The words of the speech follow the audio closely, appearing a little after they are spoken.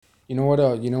You know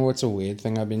what? You know what's a weird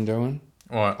thing I've been doing?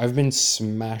 What? I've been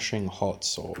smashing hot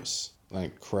sauce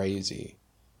like crazy.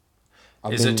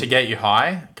 I've Is it to been get you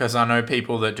high? Because I know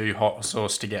people that do hot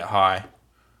sauce to get high.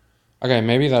 okay.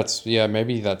 Maybe that's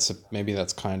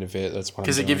kind of it. That's what I'm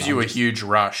Because it doing. gives you a huge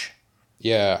rush.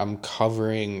 I'm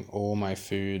covering all my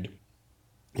food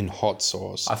in hot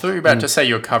sauce. I thought you were about to And say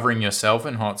you're covering yourself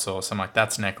in hot sauce. I'm like,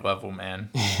 that's neck level,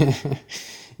 man.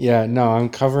 yeah, no, I'm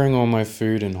covering all my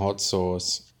food in hot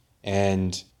sauce,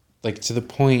 and like to the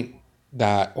point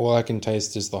that all I can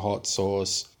taste is the hot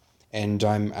sauce, and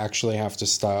I'm actually have to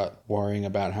start worrying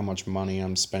about how much money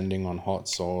I'm spending on hot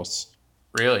sauce.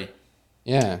 Really?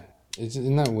 Yeah,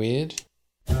 isn't that weird?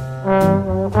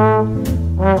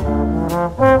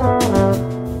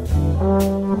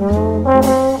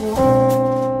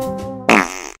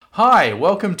 Hi,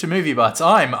 welcome to Movie Butts.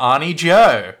 I'm Arnie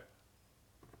Joe.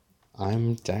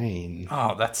 I'm Dane.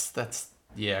 Oh, that's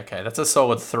yeah, okay. That's a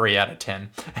solid 3 out of 10.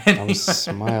 I was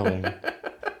smiling.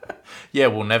 Yeah,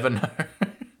 we'll never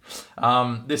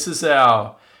know. This is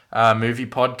our movie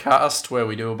podcast where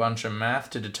we do a bunch of math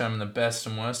to determine the best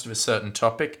and worst of a certain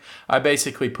topic. I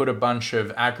basically put a bunch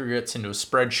of aggregates into a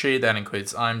spreadsheet that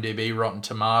includes IMDb, Rotten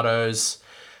Tomatoes,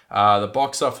 the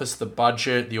box office, the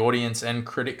budget, the audience, and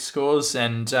critic scores,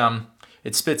 and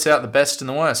it spits out the best and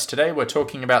the worst. Today we're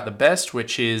talking about the best,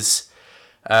 which is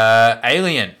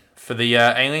Alien for the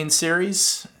Alien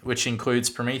series, which includes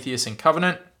Prometheus and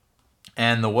Covenant,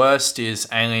 and the worst is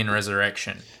Alien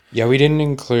Resurrection. Yeah, we didn't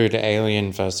include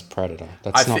Alien vs Predator.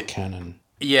 That's I not thi- canon.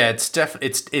 Yeah,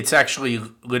 it's actually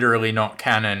literally not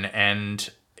canon, and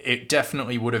it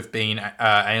definitely would have been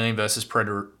Alien versus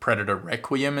Predator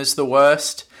Requiem is the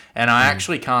worst, and I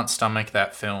actually can't stomach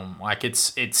that film. Like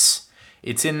it's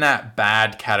in that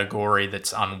bad category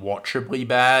that's unwatchably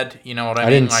bad. You know what I I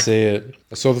mean? didn't Like see it.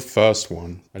 I saw the first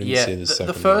one. I didn't yeah, see the the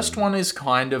second first one. one is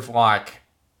kind of like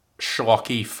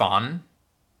schlocky fun.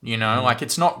 You know, like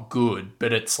it's not good,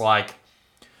 but it's like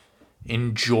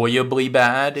enjoyably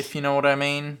bad, if you know what I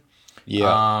mean.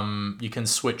 Yeah. You can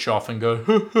switch off and go,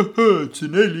 ha, ha, ha, it's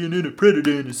an alien and a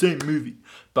predator in the same movie.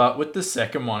 But with the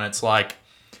second one, it's like,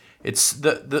 it's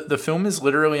the film is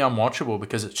literally unwatchable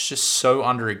because it's just so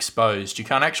underexposed. You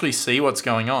can't actually see what's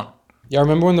going on. Yeah, I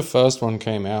remember when the first one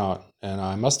came out, and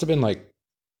I must have been like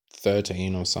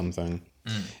 13 or something.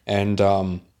 And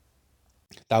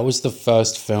that was the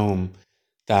first film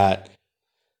that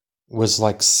was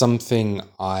like something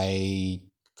I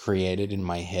created in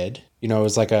my head. You know, it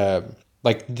was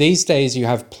like these days you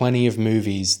have plenty of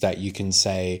movies that you can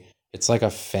say it's like a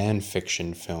fan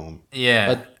fiction film. Yeah,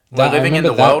 But we're that I living in remember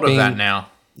the that world of that being now.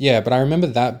 yeah, but I remember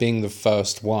that being the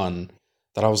first one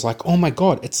that I was like, "Oh my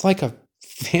God, it's like a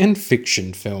fan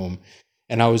fiction film."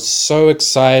 And I was so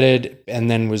excited and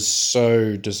then was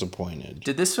so disappointed.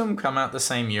 Did this film come out the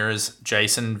same year as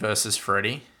Jason versus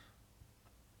Freddy?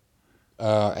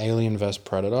 Alien vs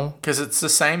Predator. Because it's the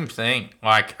same thing.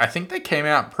 Like, I think they came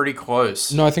out pretty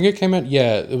close. No, I think it came out.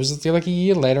 Yeah, it was like a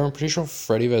year later. I'm pretty sure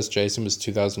Freddy vs Jason was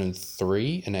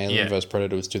 2003, and Alien Yeah. vs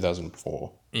Predator was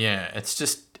 2004. Yeah, it's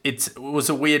just it was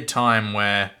a weird time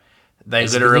where they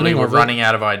It's the literally beginning were of it. running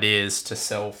out of ideas to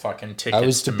sell fucking That tickets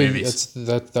was to the big. movies.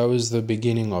 It's that was the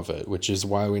beginning of it, which is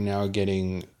why we're now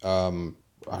getting I don't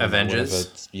know,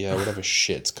 Avengers. whatever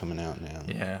shit's coming out now.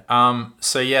 Yeah.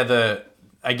 So yeah,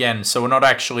 so we're not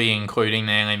actually including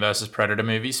the Alien versus Predator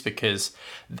movies because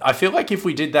I feel like if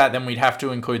we did that, then we'd have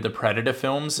to include the Predator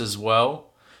films as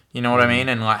well. You know what I mean?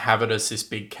 And like have it as this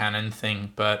big canon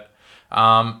thing. But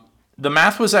the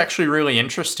math was actually really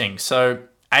interesting. So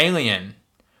Alien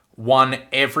won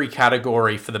every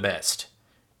category for the best.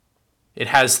 It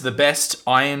has the best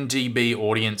IMDb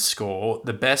audience score,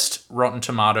 the best Rotten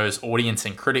Tomatoes audience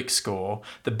and critic score,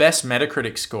 the best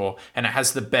Metacritic score, and it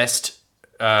has the best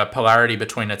polarity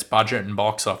between its budget and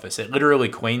box office. It literally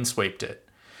clean sweeped it.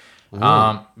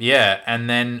 Yeah, and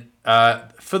then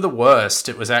for the worst,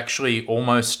 it was actually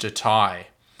almost a tie.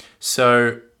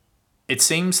 So it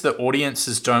seems that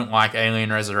audiences don't like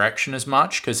Alien Resurrection as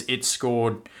much because it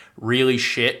scored really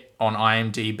shit on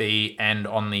IMDb and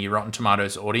on the Rotten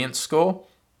Tomatoes audience score.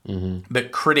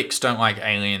 But critics don't like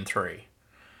Alien 3.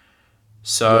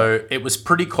 So it was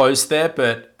pretty close there,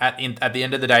 but at the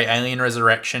end of the day, Alien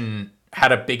Resurrection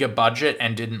had a bigger budget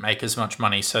and didn't make as much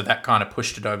money, so that kind of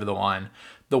pushed it over the line.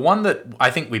 The one that I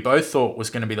think we both thought was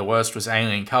going to be the worst was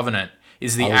Alien Covenant.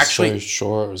 Is the I was actually so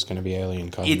sure it was going to be Alien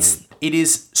Covenant. it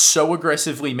is so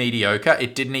aggressively mediocre.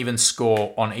 It didn't even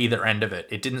score on either end of it.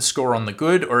 It didn't score on the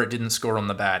good or it didn't score on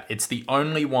the bad. It's the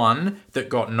only one that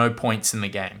got no points in the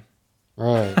game.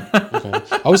 Right. Okay.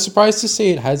 I was surprised to see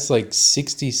it has like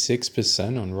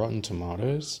 66% on Rotten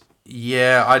Tomatoes.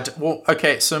 Yeah, well,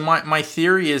 okay, so my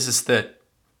theory is that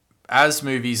as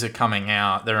movies are coming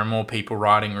out, there are more people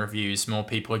writing reviews, more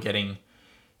people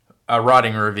are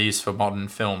writing reviews for modern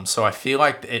films. So I feel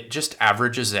like it just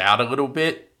averages out a little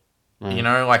bit. You Right.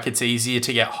 know, like it's easier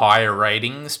to get higher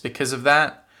ratings because of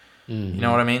that. You know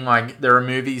Mm-hmm. what I mean? Like there are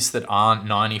movies that aren't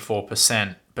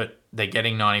 94%, but they're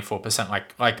getting 94%.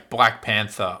 Like Black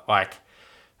Panther. Like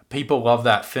people love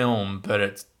that film, but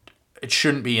it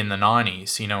shouldn't be in the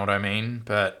 90s. You know what I mean?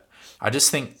 But I just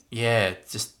think, yeah,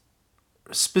 just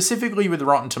specifically with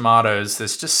Rotten Tomatoes,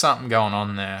 there's just something going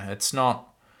on there. It's not.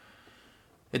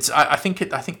 I think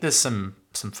there's some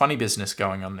funny business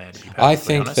going on there. To be I perfectly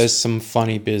think there's honest. some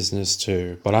funny business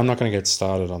too, but I'm not going to get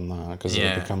started on that because it'll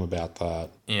Yeah, become about that.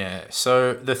 yeah.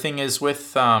 So the thing is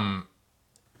with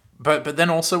but then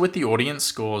also with the audience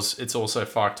scores, it's also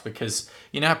fucked because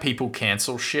you know how people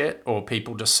cancel shit or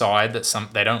people decide that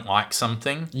they don't like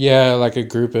something. Yeah, like a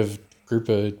group of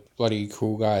bloody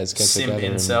cool guys get Simp together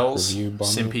and incels, review bomb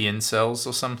it. simpy incels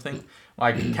or something.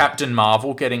 Like Captain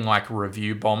Marvel getting like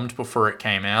review bombed before it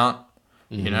came out,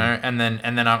 you Mm-hmm. know, and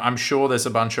then I'm sure there's a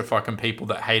bunch of fucking people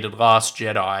that hated Last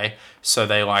Jedi, so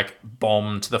they like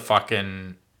bombed the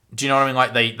fucking. Do you know what I mean?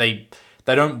 Like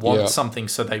they don't want Yeah, something,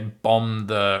 so they bomb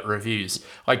the reviews.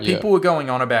 Like yeah. people were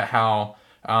going on about how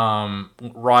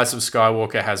Rise of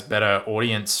Skywalker has better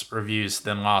audience reviews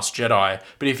than Last Jedi,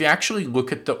 but if you actually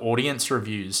look at the audience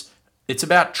reviews, it's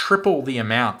about triple the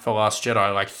amount for Last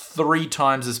Jedi. Like 3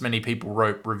 times as many people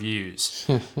wrote reviews.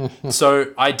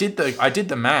 So I did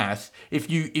the math. If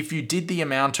you did the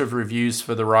amount of reviews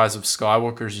for the Rise of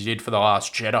Skywalker as you did for the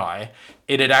Last Jedi,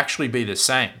 it'd actually be the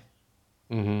same.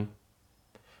 Mm-hmm.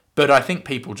 But I think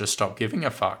people just stopped giving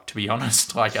a fuck. To be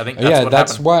honest, like I think that's Yeah, what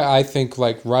that's happened. why I think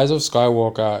like Rise of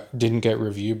Skywalker didn't get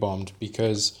review bombed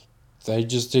because they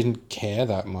just didn't care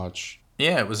that much.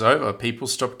 Yeah, it was over. People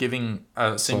stopped giving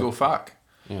a It's single like, fuck.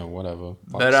 whatever.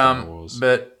 Fuck But Star Wars.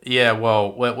 but yeah,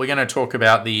 well, we're going to talk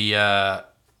about the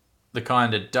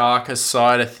kind of darker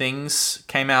side of things.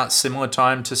 Came out similar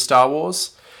time to Star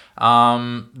Wars.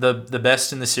 The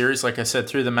best in the series, like I said,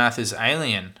 through the math is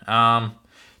Alien.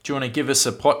 Do you want to give us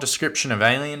a plot description of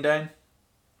Alien, Dane?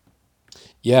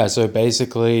 Yeah, so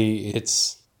basically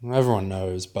it's everyone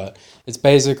knows, but it's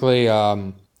basically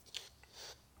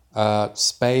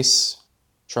space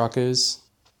truckers.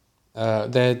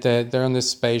 They're on this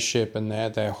spaceship and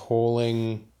they're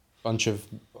hauling a bunch of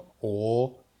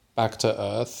ore back to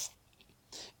Earth,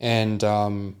 and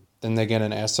then they get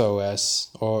an SOS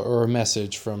or a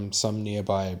message from some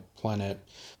nearby planet.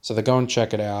 So they go and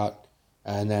check it out,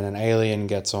 and then an alien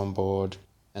gets on board,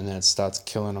 and then it starts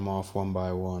killing them off one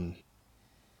by one.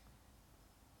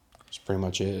 That's pretty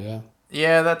much it. Yeah.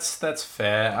 Yeah, that's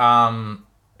fair.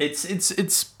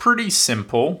 It's pretty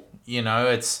simple. You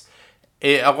know,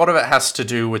 a lot of it has to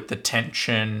do with the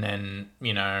tension and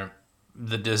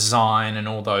the design and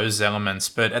all those elements.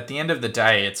 But at the end of the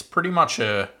day, it's pretty much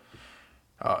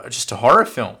just a horror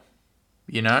film.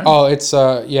 You know? Oh, it's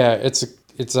yeah,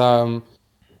 it's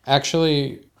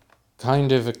actually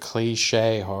kind of a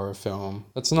cliche horror film.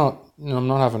 It's not. I'm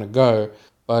not having a go,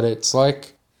 but it's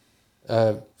like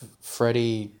uh,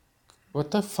 Freddy.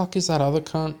 What the fuck is that other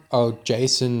cunt? Oh,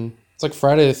 Jason. It's like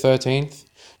Friday the 13th.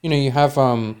 You have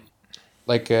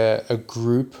like a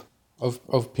group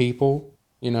of people.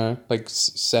 Like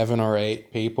 7 or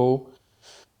 8 people,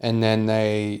 and then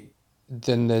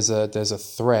there's a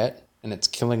threat and it's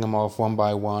killing them off one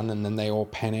by one, and then they all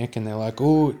panic and they're like,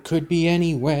 oh, it could be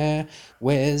anywhere,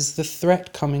 where's the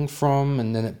threat coming from?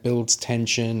 And then it builds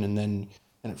tension, and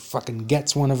it fucking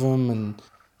gets one of them, and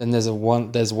then there's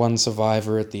one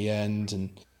survivor at the end. And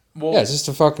yeah, it's Well, just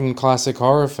a fucking classic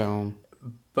horror film.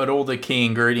 but all the key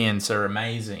ingredients are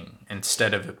amazing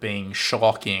instead of it being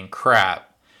schlocky and crap.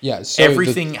 Yeah, so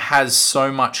Everything has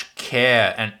so much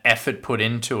care and effort put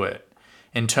into it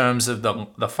in terms of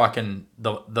the fucking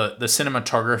the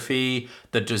cinematography,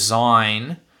 the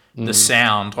design, the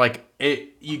sound. Like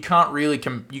it, you can't really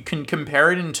you can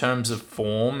compare it in terms of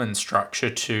form and structure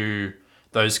to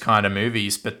those kind of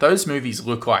movies, but those movies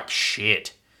look like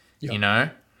shit. yeah. You know,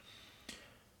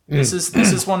 this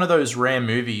is one of those rare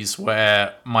movies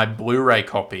where my Blu-ray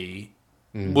copy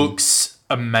Mm-hmm. looks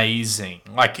amazing.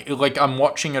 Like I'm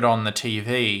watching it on the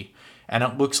TV and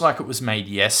it looks like it was made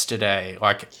yesterday.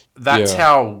 Like that's Yeah.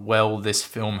 how well this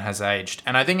film has aged.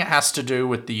 And I think it has to do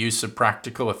with the use of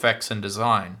practical effects and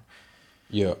design,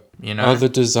 Yeah. you Oh, know? the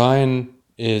design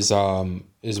is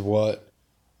what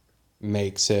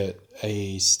makes it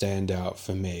a standout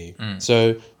for me.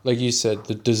 So, like you said,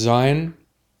 the design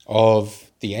of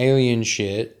the alien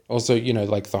shit, also,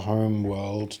 like the home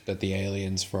world that the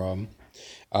alien's from,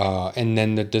 and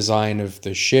then the design of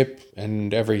the ship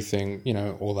and everything,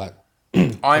 all that,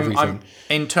 I'm everything.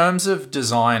 in terms of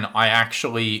design, I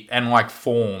actually and like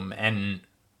form and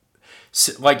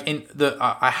like in the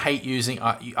I hate using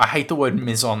I hate the word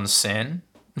mise en scène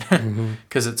Hmm.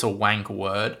 because it's a wank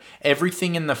word.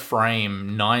 Everything in the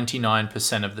frame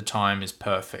 99% of the time is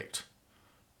perfect.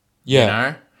 You Yeah,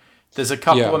 know? There's a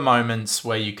couple yeah, of moments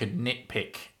where you could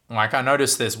nitpick. Like I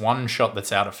noticed there's one shot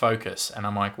that's out of focus and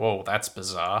I'm like, "Whoa, that's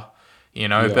bizarre."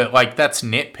 yeah. But like that's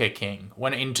nitpicking.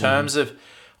 When in Hmm. terms of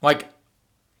like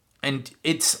and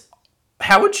it's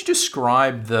how would you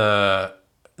describe the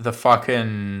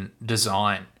fucking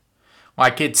design?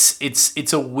 Like it's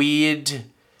a weird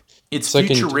it's It's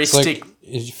futuristic.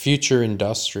 like future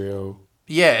industrial.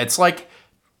 Yeah, it's like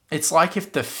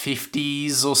if the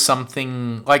 50s or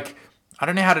something like I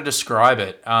don't know how to describe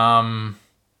it.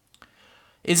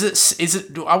 Is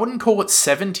it I wouldn't call it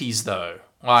 70s though.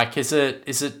 Like is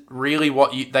it really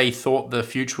what they thought the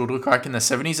future would look like in the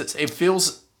 70s? It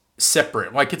feels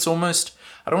separate. Like it's almost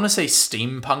I don't want to say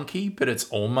steampunky, but it's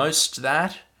almost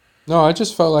that. No, I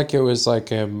just felt like it was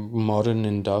like a modern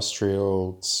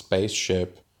industrial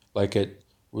spaceship. Like it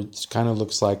would kind of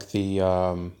looks like the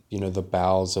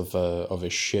bowels of a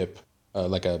ship,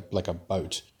 like a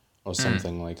boat or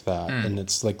something like that. And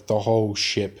it's like the whole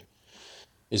ship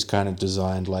is kind of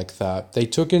designed like that. They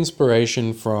took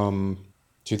inspiration from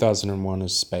 2001: A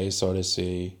Space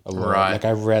Odyssey a lot. Right. Like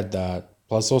I read that.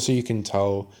 Plus, also you can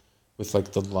tell with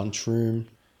like the lunchroom,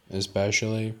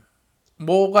 especially.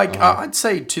 Well, like Uh, I'd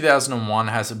say 2001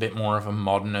 has a bit more of a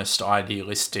modernist,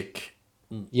 idealistic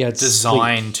yeah, it's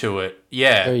design sleek. to it. It's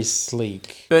Yeah, very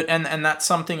sleek. but and that's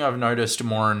something I've noticed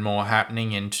more and more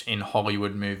happening in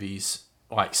Hollywood movies,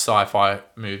 like sci-fi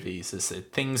movies, is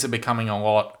that things are becoming a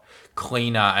lot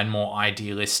cleaner and more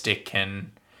idealistic,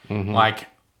 and Hmm. like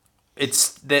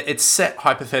it's set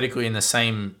hypothetically in the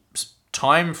same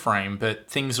time frame, but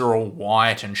things are all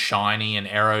white and shiny and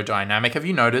aerodynamic. Have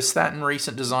you noticed that in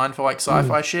recent design for like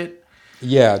sci-fi shit?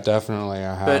 Yeah, definitely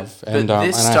I But have. And but um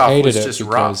this and I stuff hated was it just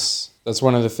rough. because that's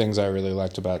one of the things I really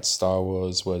liked about Star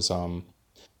Wars was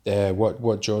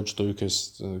what George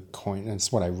Lucas coined, and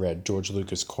it's what I read. George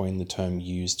Lucas coined the term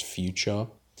used future.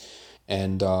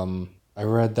 And I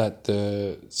read that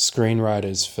the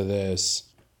screenwriters for this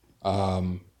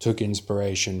took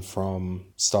inspiration from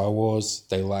Star Wars.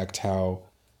 They liked how,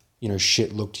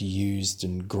 shit looked used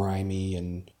and grimy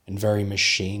and very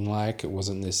machine like. It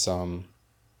wasn't this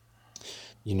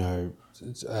you know,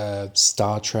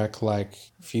 Star Trek like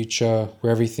future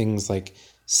where everything's like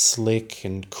slick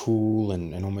and cool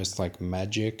and almost like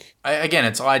magic. Again,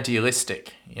 it's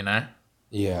idealistic, you know.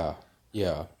 Yeah,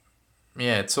 yeah,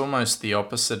 Yeah, it's almost the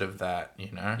opposite of that,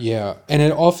 you know. yeah. And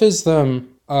it offers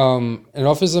them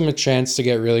a chance to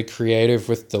get really creative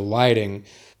with the lighting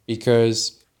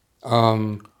because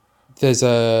um, there's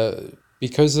a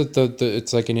because of the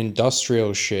it's like an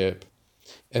industrial ship.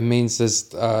 It means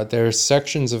there are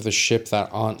sections of the ship that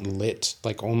aren't lit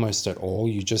like almost at all.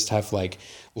 You just have like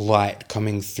light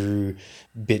coming through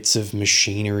bits of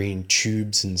machinery and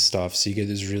tubes and stuff. So you get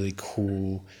this really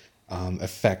cool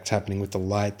effect happening with the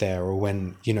light there. Or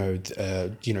when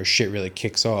shit really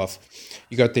kicks off,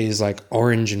 you got these like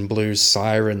orange and blue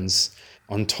sirens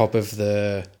on top of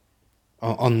the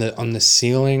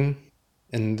ceiling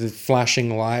and the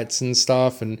flashing lights and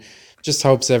stuff, and just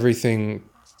helps everything.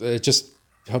 It just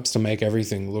helps to make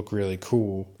everything look really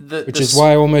cool, The which the is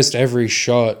why almost every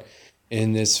shot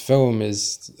in this film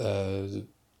is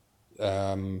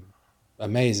um,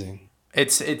 amazing.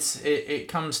 it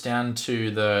comes down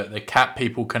to the cat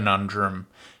people conundrum.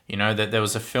 You know that there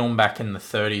was a film back in the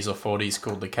 30s or 40s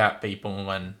called The Cat People,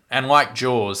 and like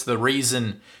Jaws, the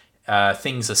reason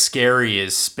things are scary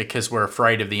is because we're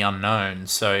afraid of the unknown.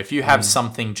 So if you have Mm.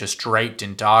 something just draped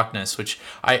in darkness, which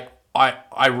I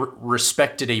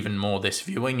respected even more this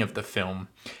viewing of the film,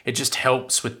 it just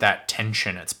helps with that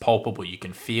tension. It's palpable. You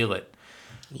can feel it.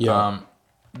 Yeah.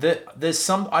 There's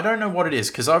some I don't know what it is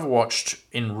because I've watched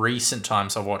in recent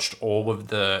times. I've watched all of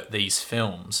these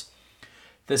films.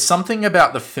 There's something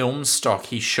about the film stock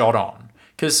he shot on.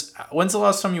 Because when's the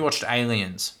last time you watched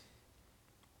Aliens?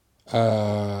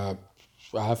 Uh,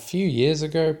 a few years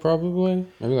ago, probably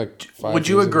maybe like Would five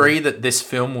you years ago. agree that this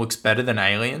film looks better than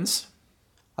Aliens?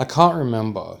 I can't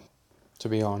remember, to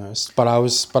be honest, but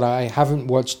I haven't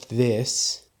watched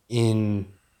this in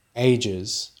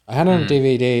ages. I had it on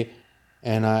DVD,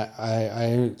 and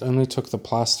I only took the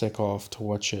plastic off to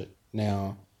watch it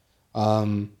now.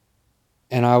 Um,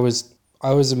 and I was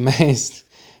amazed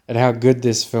at how good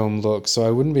this film looks. So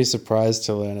I wouldn't be surprised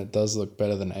to learn it does look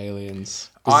better than Aliens.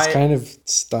 Because it's kind of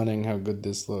stunning how good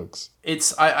this looks.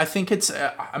 I think it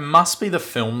must be the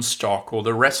film stock or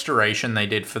the restoration they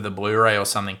did for the Blu-ray or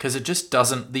something, because it just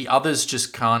doesn't, the others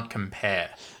just can't compare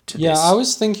to this. Yeah, I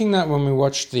was thinking that when we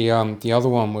watched the other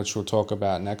one, which we'll talk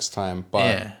about next time,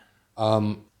 but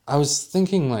I was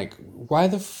thinking, like, why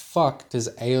the fuck does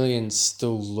Alien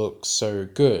still look so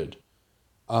good?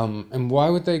 And why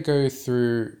would they go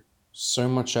through so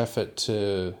much effort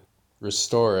to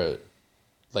restore it,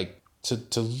 like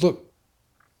to look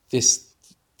this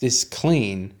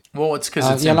clean? Well, it's because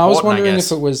it's and important, I was wondering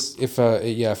if it was if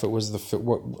it was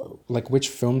which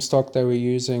film stock they were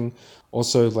using,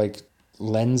 also like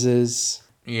lenses.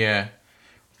 Yeah.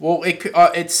 Well,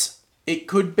 it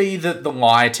could be that the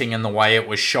lighting and the way it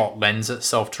was shot lends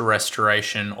itself to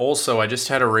restoration. Also, I just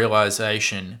had a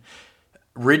realization.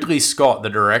 Ridley Scott, the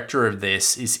director of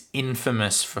this, is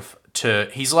infamous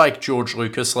he's like George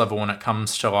Lucas level when it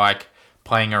comes to like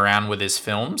playing around with his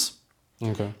films.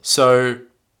 Okay. So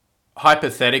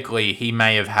hypothetically, he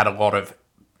may have had a lot of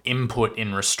input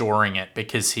in restoring it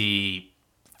because he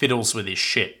fiddles with his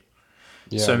shit.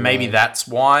 Yeah, so maybe right. that's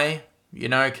why,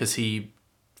 because he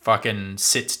fucking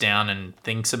sits down and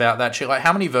thinks about that shit. Like,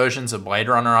 how many versions of Blade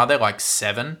Runner are there? Like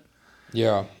 7?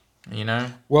 Yeah.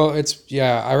 Well,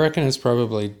 I reckon it's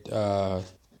probably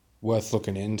worth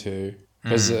looking into,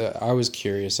 because I was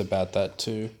curious about that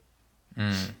too.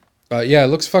 But yeah, it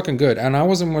looks fucking good. And I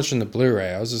wasn't watching the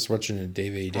Blu-ray. I was just watching the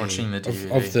DVD. Watching the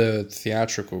DVD. Of the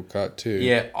theatrical cut too.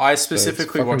 Yeah, I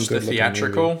specifically watched the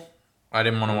theatrical. Movie. I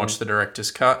didn't want to watch the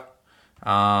director's cut.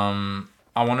 I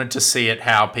wanted to see it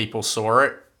how people saw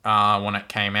it when it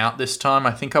came out this time.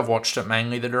 I think I've watched it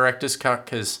mainly the director's cut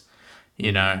because,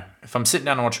 if I'm sitting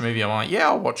down to watch a movie, I'm like, yeah,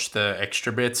 I'll watch the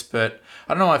extra bits. But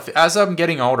I don't know, as I'm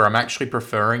getting older, I'm actually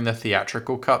preferring the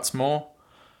theatrical cuts more.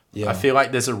 Yeah. I feel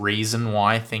like there's a reason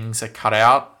why things are cut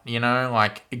out,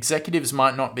 like executives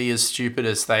might not be as stupid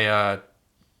as they are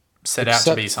set out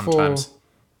to be sometimes.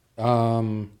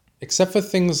 Except for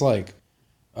things like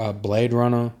Blade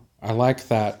Runner. I like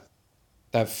that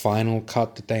final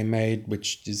cut that they made,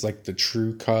 which is like the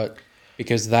true cut,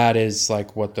 because that is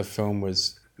like what the film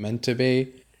was meant to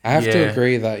be. I have to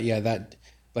agree that, that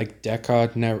like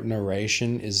Deckard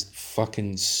narration is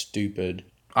fucking stupid.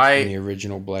 In the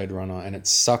original Blade Runner, and it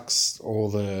sucks all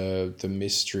the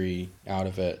mystery out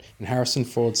of it. And Harrison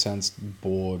Ford sounds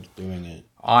bored doing it.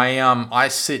 I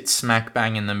sit smack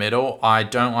bang in the middle. I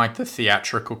don't like the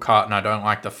theatrical cut, and I don't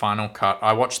like the final cut.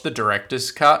 I watched the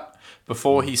director's cut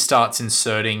before he starts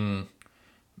inserting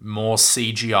more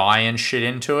CGI and shit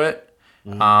into it.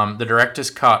 The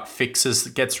director's cut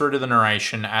gets rid of the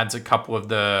narration, adds a couple of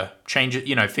the changes,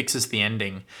 fixes the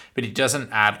ending, but it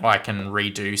doesn't add like and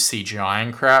redo CGI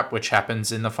and crap, which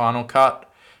happens in the final cut.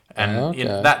 And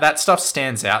that stuff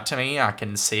stands out to me. I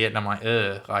can see it and I'm like,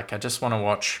 ugh, like I just want to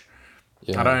watch.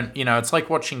 Yeah. I don't, it's like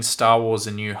watching Star Wars: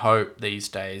 A New Hope these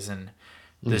days, and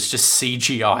there's just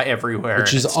CGI everywhere.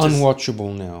 Which is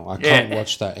unwatchable now. I can't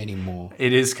watch that anymore.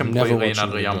 It is completely and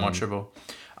utterly unwatchable.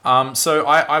 So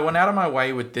I went out of my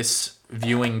way with this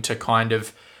viewing to kind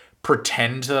of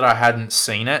pretend that I hadn't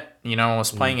seen it. I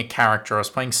was playing a character. I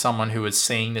was playing someone who was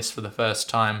seeing this for the first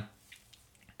time.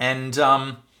 And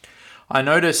I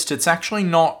noticed it's actually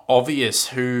not obvious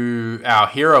who our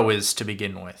hero is to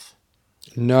begin with.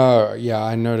 No, yeah,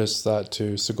 I noticed that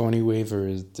too. Sigourney Weaver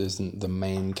isn't the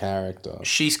main character.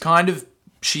 She's kind of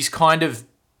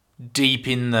deep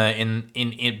in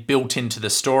built into the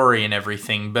story and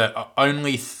everything, but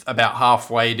only about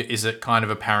halfway is it kind of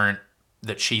apparent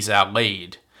that she's our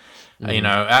lead.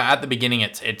 At the beginning,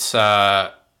 it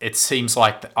seems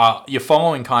like you're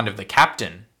following kind of the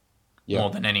captain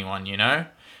more than anyone,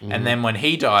 and then when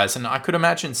he dies, and I could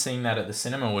imagine seeing that at the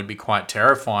cinema would be quite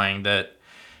terrifying. That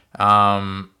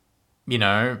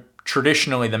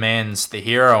traditionally the man's the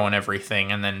hero and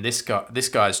everything, and then this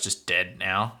guy's just dead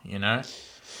now,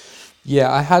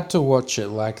 Yeah, I had to watch it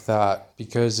like that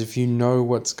because if you know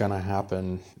what's going to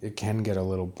happen, it can get a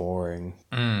little boring.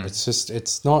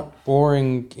 It's not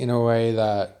boring in a way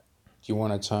that you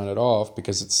want to turn it off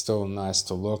because it's still nice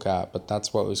to look at, but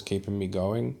that's what was keeping me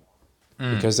going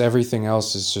because everything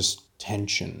else is just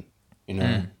tension.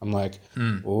 I'm like,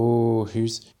 oh,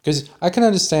 because I can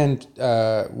understand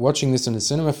watching this in the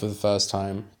cinema for the first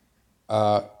time.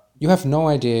 You have no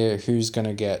idea who's going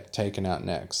to get taken out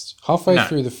next. Halfway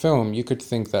through the film, you could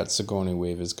think that Sigourney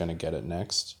Weaver's going to get it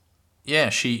next. Yeah,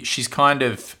 she's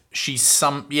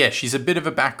a bit of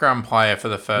a background player for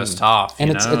the first half.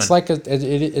 And it's like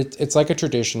a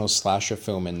traditional slasher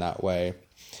film in that way.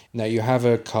 Now you have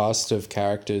a cast of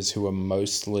characters who are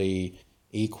mostly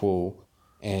equal,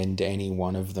 and any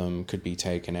one of them could be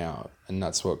taken out, and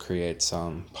that's what creates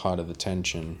part of the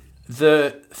tension.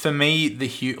 For me,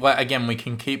 like, again, we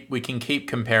can keep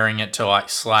comparing it to like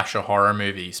slasher horror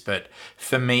movies, but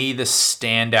for me the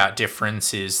standout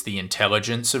difference is the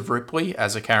intelligence of Ripley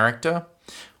as a character.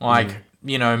 Like,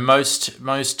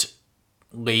 most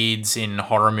leads in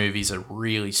horror movies are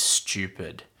really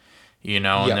stupid, and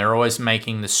they're always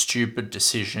making the stupid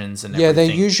decisions and everything.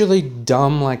 They're usually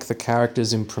dumb like the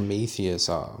characters in Prometheus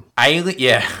are.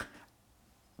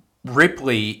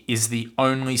 Ripley is the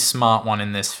only smart one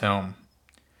in this film.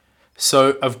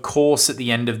 So, of course, at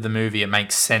the end of the movie, it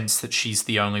makes sense that she's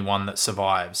the only one that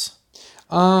survives.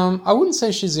 I wouldn't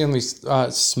say she's the only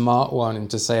smart one, and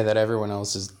to say that everyone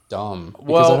else is dumb. Because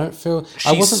Well, I don't feel...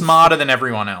 she's smarter than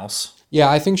everyone else.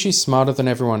 Yeah, I think she's smarter than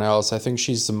everyone else. I think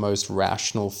she's the most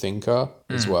rational thinker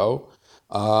as well.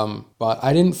 But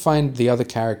I didn't find the other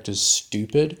characters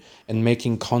stupid and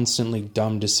making constantly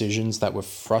dumb decisions that were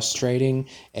frustrating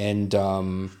and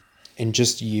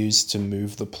just used to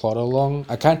move the plot along.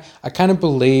 I kind of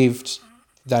believed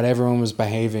that everyone was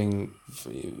behaving,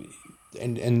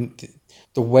 and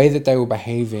the way that they were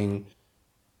behaving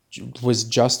was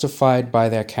justified by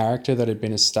their character that had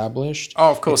been established.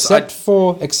 Oh, of course. Except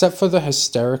for the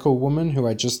hysterical woman who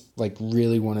I just like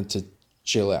really wanted to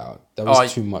chill out. That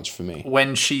was too much for me.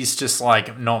 When she's just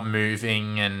like not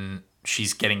moving and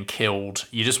she's getting killed,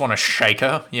 you just want to shake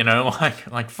her,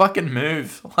 like fucking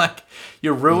move. Like,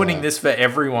 you're ruining this for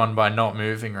everyone by not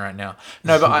moving right now.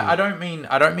 No, but I don't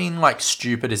mean like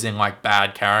stupid as in like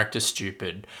bad character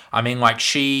stupid. I mean like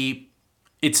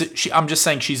I'm just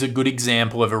saying she's a good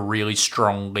example of a really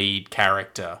strong lead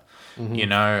character,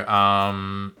 and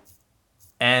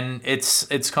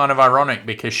it's kind of ironic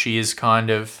because she is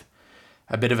kind of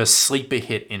a bit of a sleeper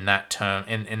hit in that term,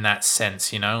 in that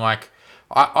sense, like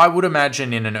I would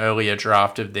imagine in an earlier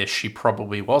draft of this, she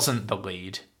probably wasn't the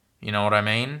lead, you know what I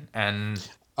mean? And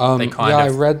they kind of... I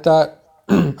read that.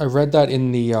 I read that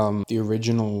in the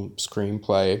original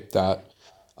screenplay that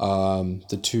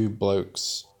the two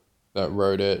blokes that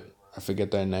wrote it, I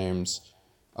forget their names.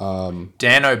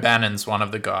 Dan O'Bannon's one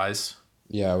of the guys.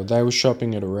 Yeah, they were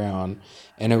shopping it around,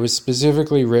 and it was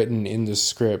specifically written in the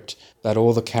script that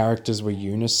all the characters were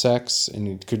unisex, and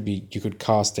you could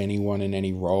cast anyone in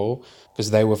any role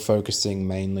because they were focusing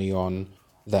mainly on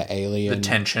the alien, the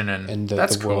tension, and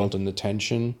the world and the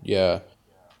tension. Yeah,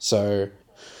 so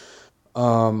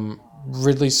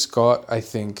Ridley Scott, I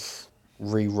think,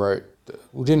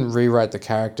 didn't rewrite the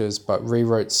characters, but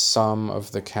rewrote some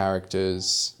of the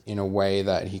characters in a way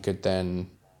that he could then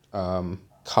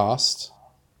cast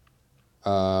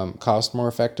more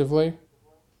effectively.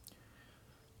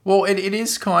 Well, it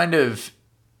is kind of...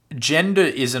 Gender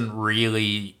isn't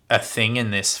really a thing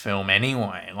in this film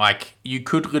anyway. Like, you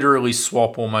could literally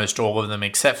swap almost all of them,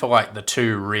 except for like the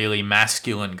two really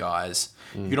masculine guys.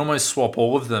 You could almost swap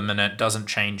all of them and it doesn't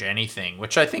change anything,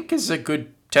 which I think is a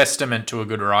good testament to a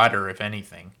good writer, if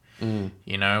anything. Where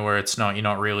you're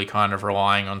not really kind of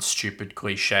relying on stupid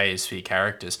cliches for your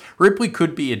characters. Ripley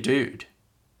could be a dude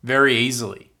very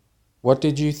easily. What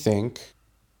did you think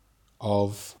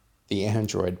of the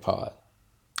android part?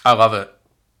 I love it.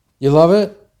 You love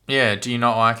it? Yeah. Do you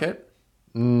not like it?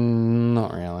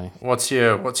 Not really. What's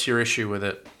your issue with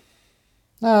it?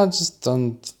 No, it's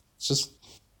just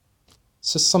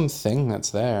something that's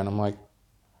there, and I'm like,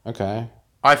 okay.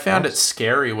 I found it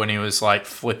scary when he was like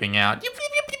flipping out.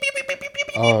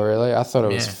 Oh, really? I thought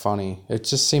it was funny. It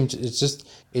just seemed...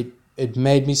 It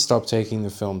made me stop taking the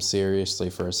film seriously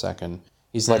for a second.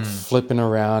 He's like flipping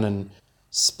around and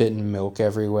spitting milk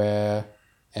everywhere,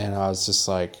 and I was just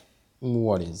like,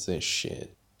 what is this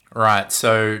shit? Right.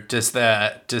 So does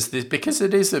this, because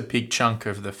it is a big chunk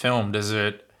of the film, does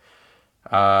it...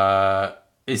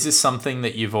 is this something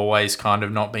that you've always kind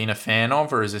of not been a fan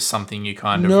of, or is this something you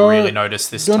kind of really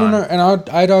noticed this time? No. And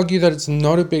I'd argue that it's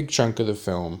not a big chunk of the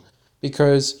film,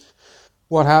 because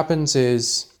what happens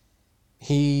is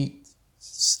he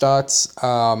starts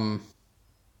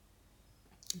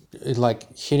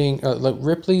hitting...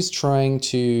 Ripley's trying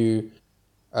to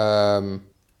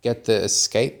get the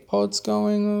escape pods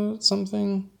going or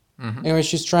something. Anyway,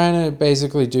 she's trying to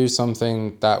basically do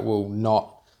something that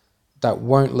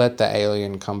won't let the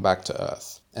alien come back to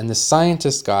Earth. And the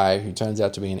scientist guy, who turns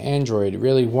out to be an android,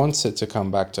 really wants it to come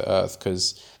back to Earth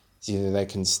because they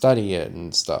can study it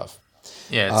and stuff.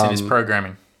 Yeah, it's in his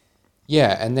programming.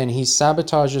 Yeah, and then he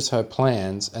sabotages her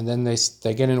plans, and then they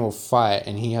get into a fight,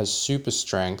 and he has super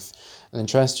strength, and then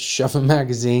tries to shove a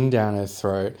magazine down her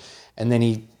throat, and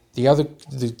then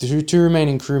the two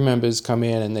remaining crew members come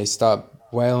in, and they start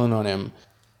wailing on him,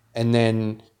 and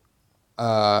then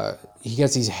he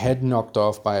gets his head knocked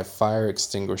off by a fire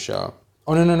extinguisher.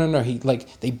 Oh no! He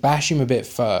they bash him a bit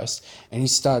first, and he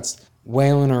starts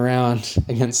wailing around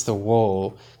against the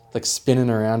wall, like spinning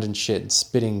around and shit, and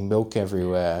spitting milk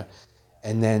everywhere.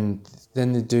 And then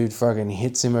the dude fucking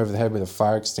hits him over the head with a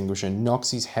fire extinguisher, knocks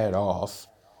his head off,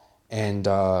 and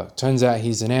turns out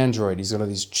he's an android. He's got all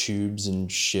these tubes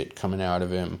and shit coming out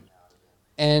of him,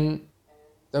 and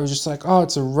they were just like, oh,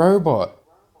 it's a robot.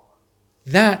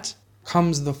 That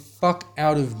comes the fuck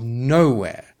out of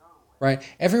nowhere, right?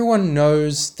 Everyone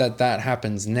knows that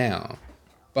happens now.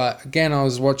 But again, I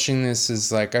was watching this as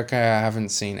like, okay, I haven't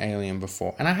seen Alien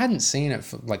before. And I hadn't seen it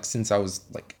for since I was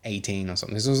 18 or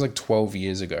something. This was 12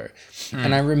 years ago.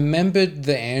 And I remembered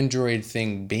the android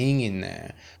thing being in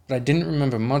there, but I didn't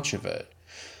remember much of it.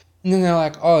 And then they're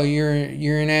like, oh, you're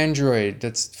an android.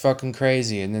 That's fucking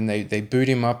crazy. And then they boot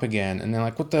him up again. And they're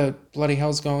like, what the bloody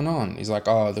hell's going on? He's like,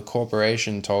 oh, the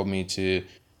corporation told me to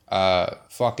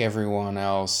fuck everyone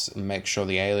else and make sure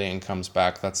the alien comes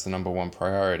back. That's the number one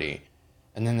priority.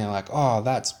 And then they're like, oh,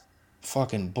 that's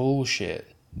fucking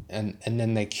bullshit. And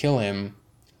then they kill him.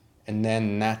 And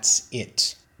then that's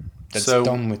it. That's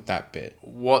done with that bit.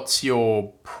 What's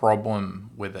your problem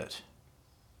with it?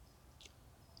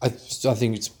 I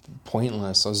think it's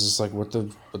pointless. I was just like, what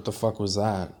the fuck was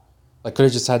that? Could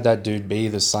have just had that dude be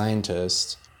the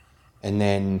scientist, and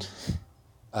then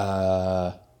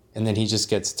he just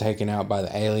gets taken out by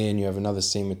the alien. You have another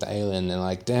scene with the alien,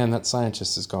 and damn, that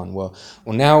scientist is gone. Well,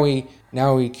 now we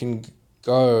can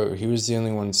go. He was the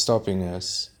only one stopping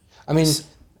us. I mean,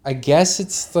 I guess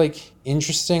it's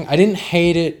interesting. I didn't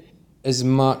hate it as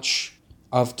much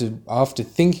after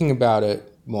thinking about it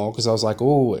more, because I was like,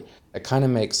 oh, it kind of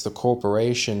makes the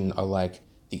corporation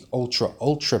the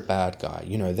ultra bad guy.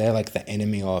 They're the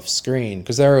enemy off screen,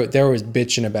 because they're always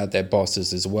bitching about their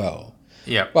bosses as well.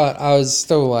 Yeah. But I was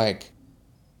still I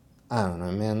don't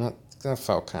know, man, that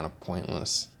felt kind of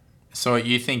pointless. So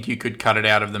you think you could cut it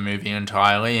out of the movie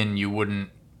entirely and you wouldn't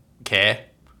care?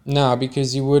 No,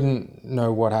 because you wouldn't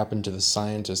know what happened to the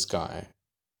scientist guy.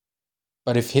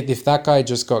 But if that guy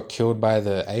just got killed by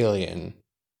the alien,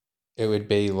 it would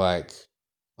be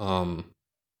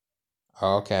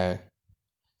okay.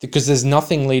 Because there's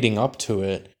nothing leading up to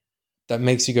it that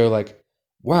makes you go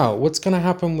wow, what's going to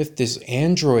happen with this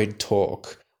android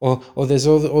talk? Or there's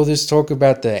all this talk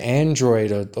about the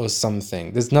android or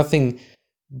something. There's nothing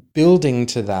building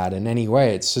to that in any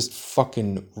way. It's just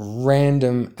fucking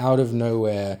random, out of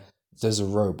nowhere, there's a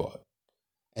robot.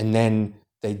 And then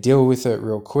they deal with it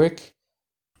real quick,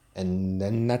 and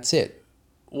then that's it.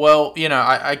 Well,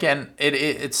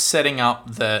 it's setting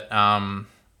up that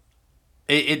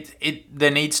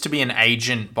there needs to be an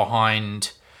agent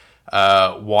behind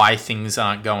why things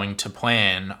aren't going to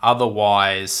plan.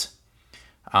 Otherwise,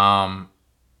 everyone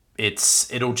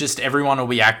will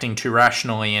be acting too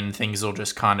rationally and things will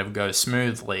just kind of go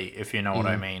smoothly, if you know what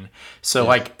I mean.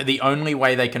 So the only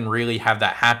way they can really have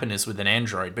that happen is with an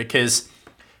android, because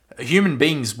human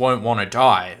beings won't want to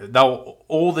die.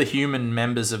 All the human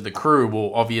members of the crew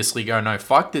will obviously go, no,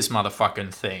 fuck this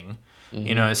motherfucking thing.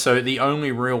 So the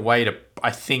only real way to,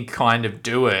 I think, kind of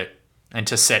do it and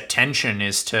to set tension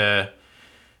is to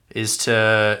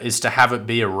have it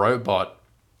be a robot.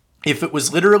 If it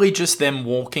was literally just them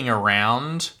walking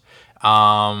around,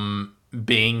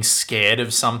 being scared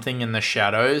of something in the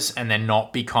shadows, and then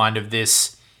not be kind of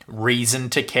this reason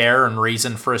to care and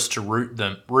reason for us to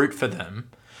root for them,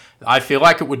 I feel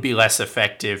like it would be less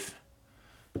effective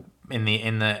in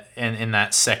that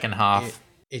second half.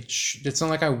 It's not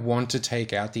like I want to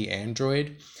take out the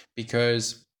android,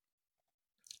 because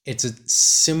it's a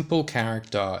simple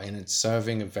character and it's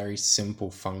serving a very simple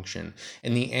function.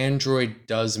 And the android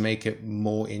does make it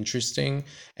more interesting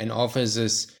and offers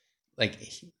us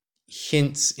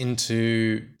hints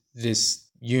into this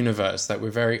universe that we're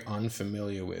very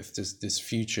unfamiliar with, this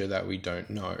future that we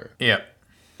don't know. Yeah.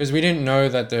 Because we didn't know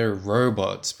that they're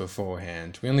robots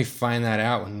beforehand. We only find that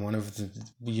out when one of the,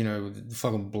 the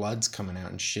fucking blood's coming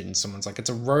out and shit, and someone's like, it's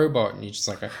a robot. And you're just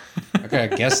like, okay, I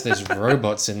guess there's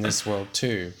robots in this world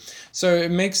too. So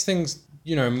it makes things,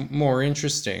 more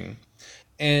interesting.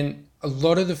 And a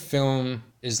lot of the film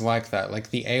is like that.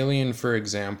 Like the Alien, for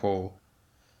example,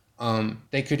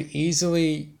 they could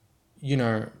easily,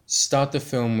 start the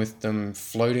film with them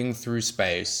floating through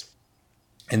space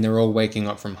and they're all waking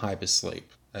up from hypersleep.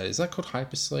 Is that called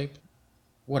hypersleep?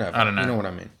 Whatever. I don't know. You know what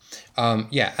I mean.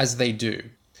 Yeah, as they do.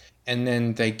 And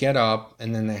then they get up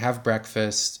and then they have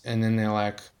breakfast and then they're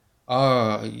like,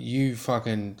 oh, you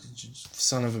fucking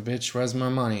son of a bitch, where's my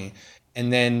money?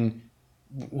 And then,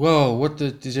 whoa,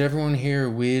 did everyone hear a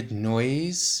weird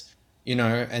noise? you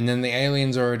know, and then the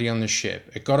alien's already on the ship.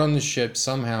 It got on the ship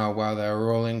somehow while they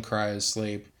were all in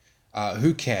cryosleep.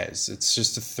 Who cares? It's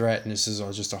just a threat, and this is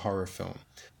all just a horror film.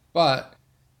 But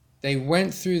they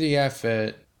went through the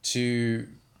effort to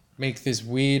make this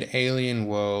weird alien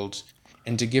world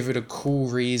and to give it a cool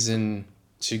reason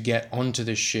to get onto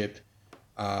the ship.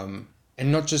 And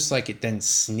not just like it then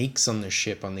sneaks on the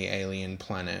ship on the alien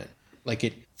planet. Like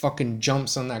it fucking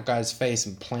jumps on that guy's face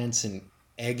and plants an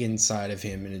egg inside of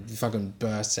him and it fucking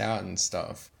bursts out and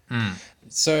stuff.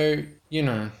 So, you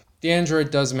know, the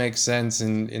android does make sense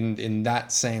in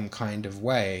that same kind of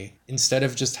way. Instead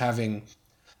of just having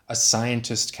a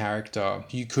scientist character,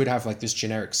 you could have like this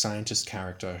generic scientist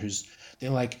character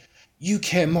they're like, you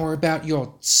care more about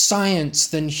your science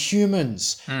than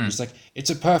humans. It's like, it's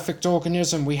a perfect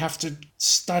organism. We have to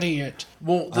study it.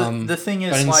 Well, the thing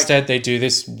is, but instead they do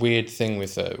this weird thing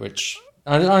with it, which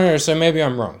I don't know. So maybe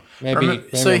I'm wrong. Maybe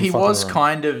so I'm he fucking was wrong.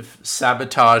 kind of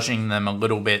sabotaging them a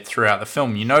little bit throughout the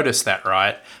film. You noticed that,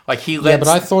 right? Like he lets. Yeah, but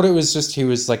I thought it was just he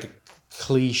was like a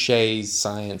cliche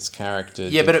science character.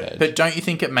 Yeah, but don't you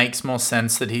think it makes more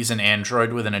sense that he's an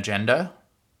android with an agenda?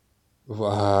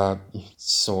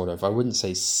 Sort of. I wouldn't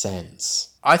say sense.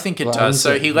 I think it Well, I does. wouldn't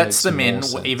So say he it lets makes them in, more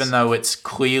sense. even though it's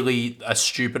clearly a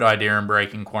stupid idea and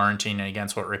breaking quarantine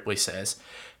against what Ripley says.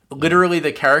 Literally,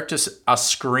 the characters are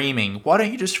screaming, "Why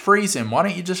don't you just freeze him? Why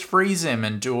don't you just freeze him?"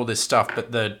 and do all this stuff.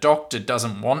 But the doctor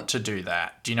doesn't want to do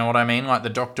that. Do you know what I mean? Like the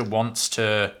doctor needs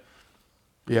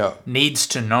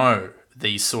to know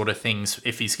these sort of things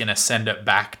if he's going to send it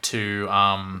back to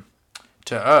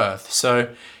Earth.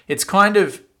 So it's kind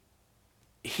of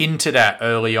hinted at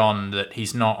early on that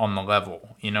he's not on the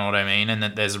level, you know what I mean? And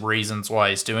that there's reasons why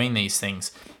he's doing these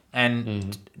things.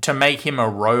 And to make him a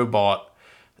robot,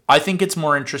 I think it's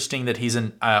more interesting that he's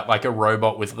like a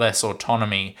robot with less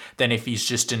autonomy than if he's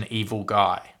just an evil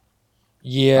guy.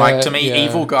 Yeah. Like to me,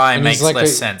 evil guy And makes he's like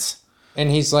less sense. And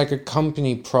he's like a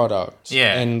company product.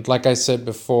 Yeah. And like I said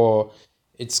before,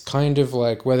 it's kind of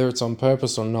like, whether it's on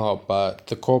purpose or not, but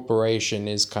the corporation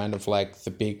is kind of like the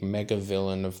big mega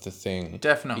villain of the thing.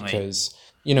 Definitely. Because,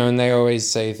 you know, and they always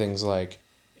say things like,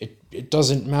 it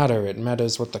doesn't matter, it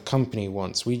matters what the company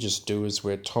wants, we just do as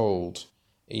we're told.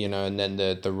 You know, and then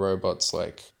the robot's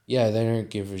like, yeah, they don't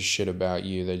give a shit about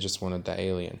you, they just wanted the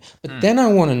alien. But then I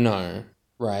want to know,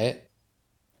 right?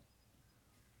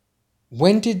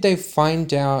 When did they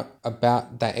find out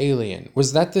about the alien?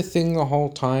 Was that the thing the whole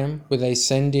time? Were they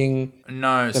sending?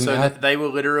 No, them so out? they were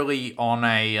literally on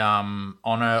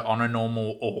a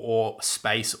normal or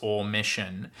space or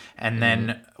mission, and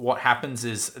then what happens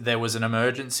is there was an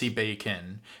emergency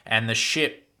beacon, and the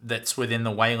ship that's within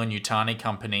the Weyland-Yutani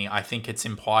company, I think it's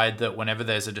implied that whenever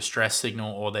there's a distress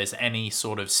signal or there's any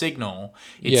sort of signal,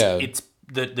 it's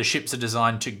the ships are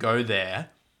designed to go there.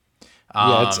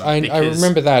 Yeah, I Because-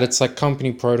 remember that. It's like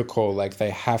company protocol, like they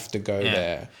have to go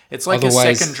there. It's like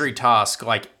Otherwise- a secondary task.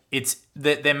 Like it's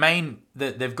their main.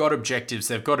 They've got objectives.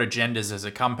 They've got agendas as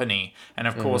a company, and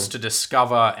of course, to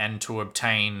discover and to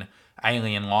obtain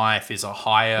alien life is a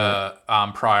higher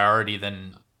priority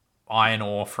than iron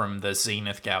ore from the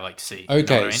Zenith galaxy. You know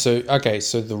what I mean?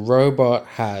 So the robot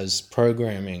has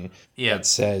programming Yeah. that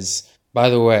says, by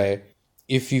the way,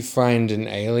 if you find an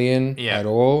alien Yeah. at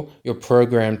all, you're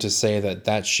programmed to say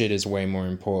that shit is way more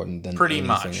important than Pretty anything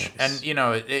much. else. And you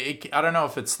know, I don't know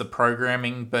if it's the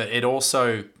programming, but it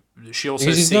also she also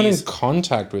Because he's sees not in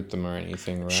contact with them or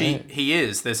anything, right? he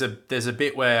is. There's a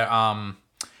bit where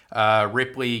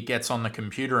Ripley gets on the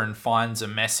computer and finds a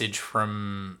message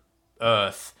from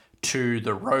Earth to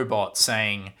the robot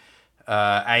saying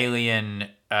alien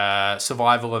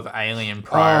survival of alien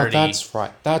priority. Oh, that's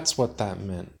right. That's what that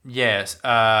meant. Yes,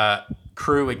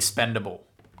 crew expendable.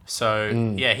 So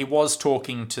yeah, he was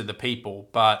talking to the people,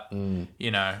 but you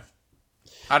know,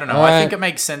 I don't know. I think it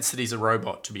makes sense that he's a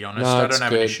robot. To be honest, No, I it's don't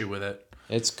have an good. issue with it.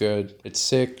 It's good. It's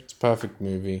sick. It's a perfect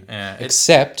movie. Yeah,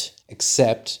 Except,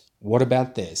 what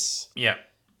about this? Yeah.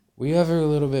 Were you ever a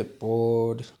little bit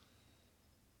bored?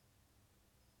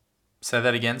 Say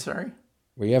that again. Sorry.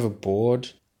 Were you ever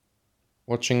bored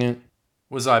watching it?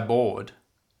 Was I bored?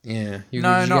 Yeah. No, did you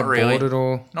not get really. bored at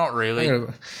all? Not really.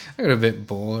 I got a bit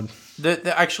bored.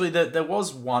 Actually, there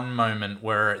was one moment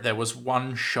where there was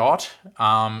one shot.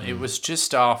 It was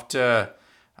just after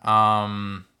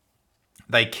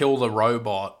they kill the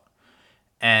robot,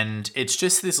 and it's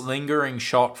just this lingering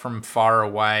shot from far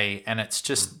away, and it's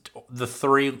just the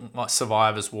three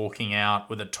survivors walking out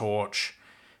with a torch,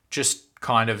 just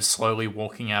kind of slowly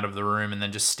walking out of the room, and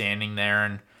then just standing there.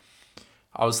 And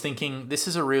I was thinking, this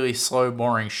is a really slow,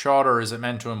 boring shot, or is it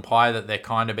meant to imply that they're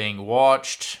kind of being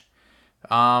watched?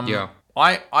 Yeah.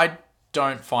 I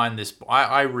don't find this.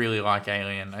 I really like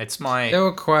Alien. It's my. There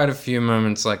were quite a few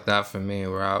moments like that for me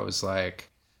where I was like,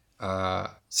 I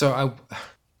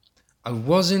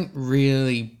wasn't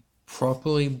really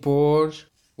properly bored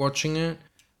watching it,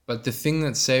 but the thing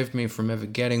that saved me from ever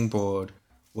getting bored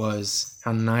was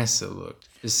how nice it looked.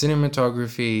 The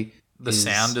cinematography, The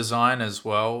sound design as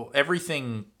well.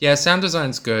 Everything. yeah, sound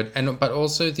design's good, but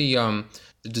also the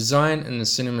design and the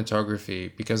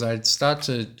cinematography, because I'd start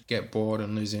to get bored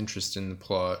and lose interest in the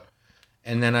plot,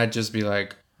 and then I'd just be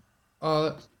like,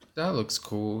 oh, that looks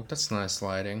cool. That's nice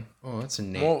lighting. Oh, that's a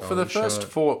neat. Well, for the first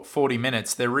 40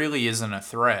 minutes, there really isn't a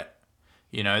threat.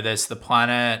 You know, there's the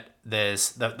planet,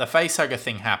 there's the facehugger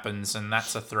thing happens, and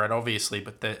that's a threat, obviously,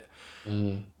 but the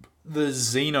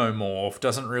xenomorph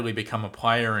doesn't really become a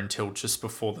player until just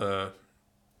before the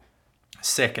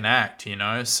second act, you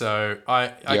know? So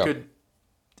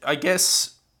I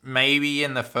guess maybe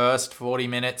in the first 40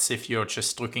 minutes, if you're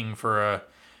just looking for a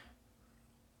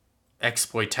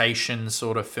exploitation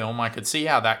sort of film, I could see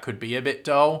how that could be a bit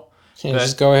dull. Yeah,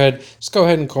 just go ahead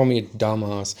and call me a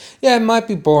dumbass. Yeah, it might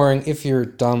be boring if you're a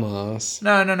dumbass.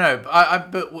 No.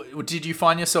 But did you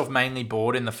find yourself mainly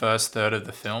bored in the first third of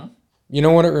the film? You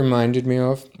know what it reminded me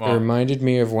of? What? It reminded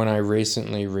me of when I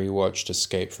recently rewatched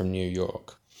Escape from New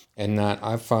York, and that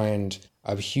I find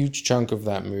a huge chunk of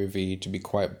that movie to be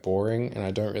quite boring, and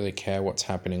I don't really care what's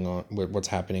happening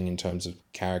in terms of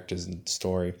characters and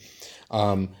story.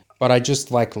 But I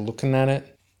just like looking at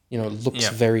it. You know, it looks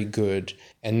very good.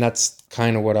 And that's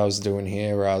kind of what I was doing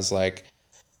here, where I was like,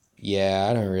 yeah,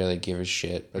 I don't really give a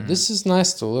shit. But this is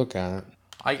nice to look at.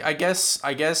 I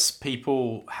guess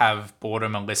people have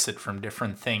boredom elicit from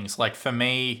different things. Like for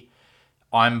me,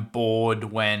 I'm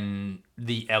bored when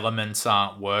the elements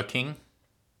aren't working.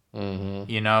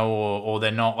 You know, or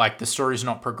they're not, like, the story's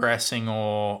not progressing,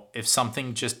 or if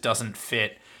something just doesn't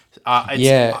fit.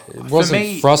 It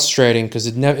wasn't frustrating because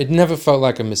it never felt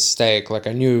like a mistake. Like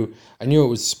I knew it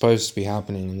was supposed to be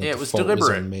happening. And it was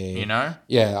deliberate, you know?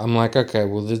 Yeah, I'm like, okay,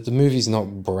 well, the movie's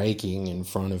not breaking in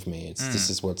front of me. This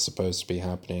is what's supposed to be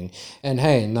happening. And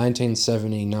hey, in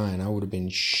 1979, I would have been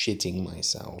shitting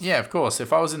myself. Yeah, of course.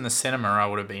 If I was in the cinema, I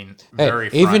would have been very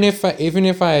even if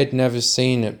I had never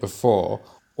seen it before,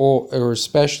 or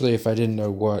especially if I didn't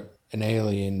know what an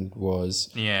alien was.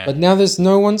 Yeah. But now there's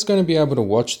no one's going to be able to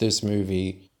watch this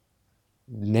movie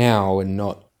now and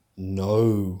not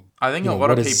know. I think a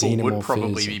lot of people would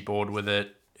probably be bored with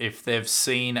it if they've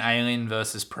seen Alien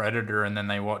versus Predator and then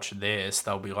they watch this.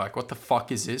 They'll be like, "What the fuck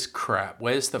is this crap?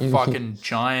 Where's the fucking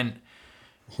giant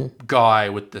guy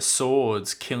with the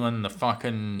swords killing the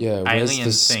fucking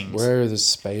alien things? Where are the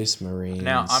space marines?"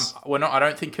 Now, I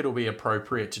don't think it'll be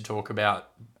appropriate to talk about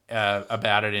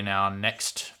it in our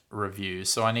next review.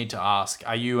 So I need to ask: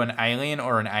 are you an Alien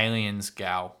or an Aliens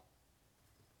gal?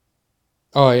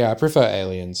 Oh yeah, I prefer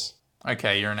Aliens.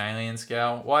 Okay, you're an Aliens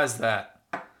gal. Why is that?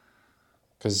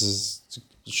 Because it's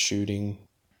shooting.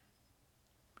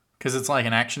 Because it's like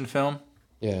an action film?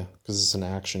 Yeah, because it's an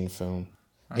action film.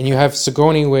 Okay. And you have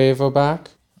Sigourney Weaver back,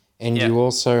 and you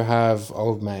also have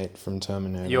Old Mate from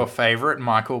Terminator. Your favorite,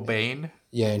 Michael Biehn?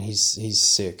 Yeah, and he's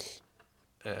sick.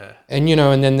 And you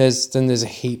know, and then there's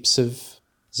heaps of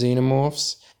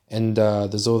xenomorphs, and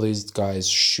there's all these guys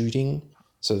shooting.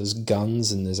 So there's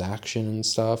guns and there's action and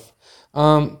stuff.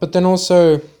 But then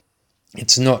also,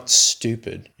 it's not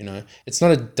stupid, you know. It's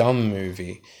not a dumb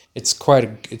movie. It's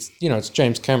it's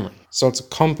James Cameron. So it's a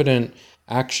competent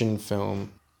action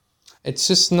film. It's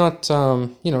just not,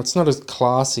 it's not as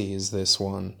classy as this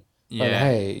one. Yeah. But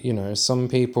hey, you know, some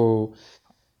people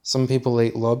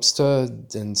eat lobster,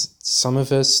 and some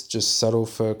of us just settle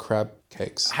for crab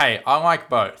cakes. Hey, I like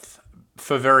both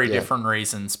for very different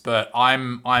reasons, but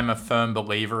I'm a firm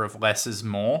believer of less is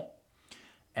more.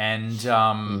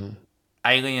 And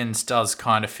Aliens does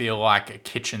kind of feel like a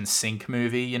kitchen sink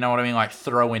movie, you know what I mean? Like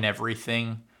throw in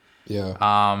everything.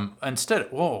 Yeah.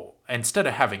 Instead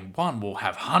of having one, we'll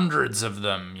have hundreds of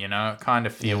them, you know? It kind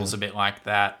of feels a bit like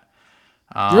that.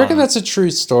 You reckon that's a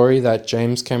true story, that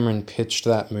James Cameron pitched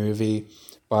that movie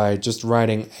by just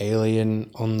writing Alien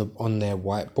on their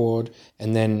whiteboard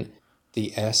and then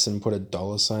the S and put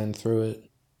a $sign through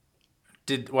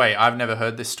it? Wait, I've never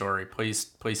heard this story. Please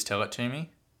tell it to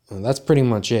me. And that's pretty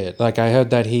much it. Like, I heard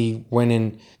that he went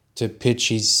in to pitch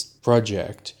his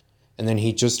project and then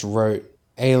he just wrote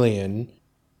Alien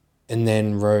and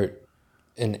then wrote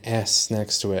an S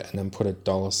next to it and then put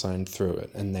a $sign through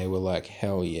it, and they were like,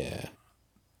 hell yeah.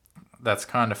 That's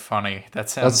kind of funny.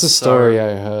 That's the story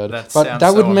I heard. But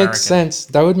that would make sense.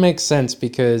 That would make sense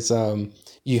because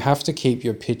you have to keep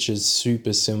your pitches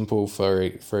super simple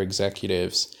for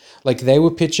executives. Like, they were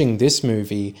pitching this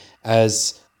movie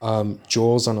as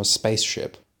Jaws on a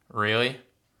spaceship. Really?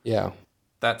 Yeah.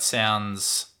 That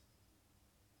sounds.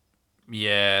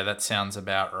 Yeah, that sounds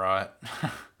about right.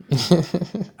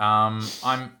 I'm.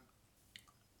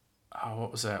 Oh,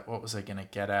 what was that? What was I gonna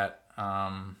get at?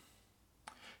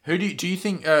 Who do you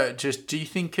think? Do you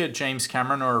think James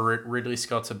Cameron or Ridley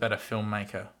Scott's a better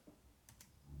filmmaker?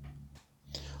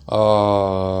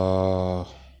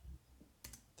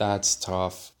 That's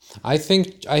tough. I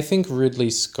think Ridley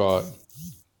Scott.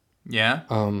 Yeah.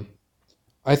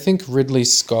 I think Ridley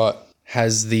Scott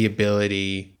has the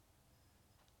ability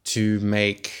to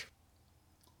make,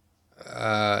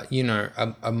 a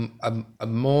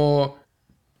more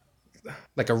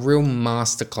like a real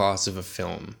masterclass of a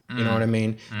film. You know what I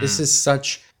mean? This is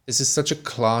such a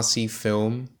classy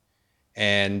film,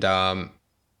 and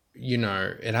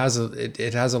it has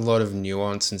a lot of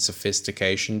nuance and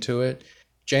sophistication to it.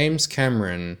 James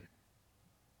Cameron,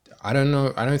 I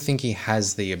don't think he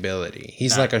has the ability.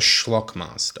 He's like a schlock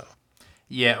master.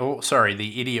 Yeah. Oh, sorry.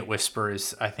 The Idiot Whisperer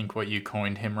is, I think, what you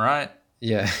coined him, right?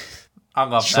 Yeah. I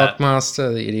love that.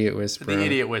 Schlockmaster, the Idiot Whisperer. The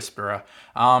Idiot Whisperer.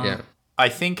 Yeah. I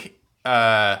think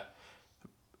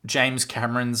James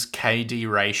Cameron's KD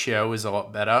ratio is a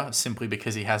lot better simply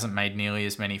because he hasn't made nearly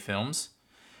as many films.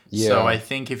 Yeah. So I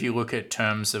think if you look at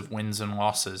terms of wins and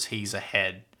losses, he's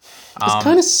ahead. It's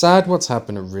kind of sad what's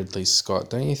happened to Ridley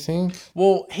Scott, don't you think?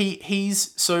 Well,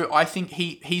 I think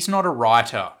he's not a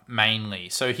writer mainly.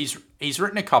 So he's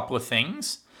written a couple of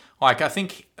things. Like I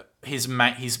think his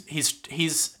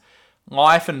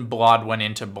life and blood went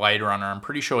into Blade Runner. I'm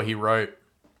pretty sure he wrote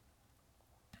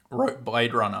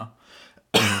Blade Runner.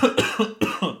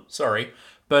 Sorry.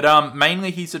 But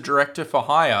mainly he's a director for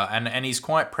hire, and he's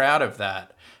quite proud of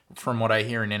that from what I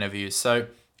hear in interviews. So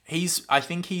I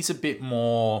think he's a bit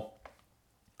more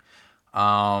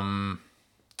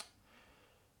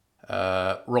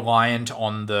reliant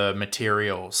on the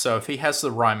material. So if he has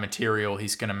the right material,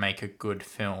 he's going to make a good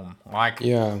film. Like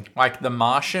The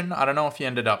Martian. I don't know if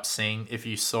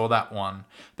you saw that one,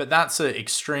 but that's an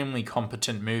extremely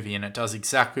competent movie, and it does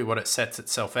exactly what it sets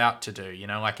itself out to do.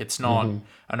 Like it's not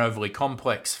an overly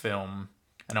complex film,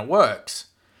 and it works.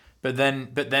 But then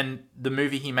the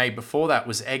movie he made before that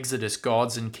was Exodus,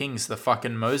 Gods and Kings, the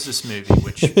fucking Moses movie,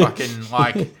 which fucking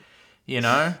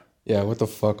Yeah, what the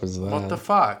fuck was that? What the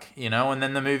fuck? And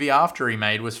then the movie after he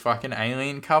made was fucking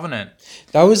Alien Covenant.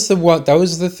 That was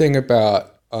the thing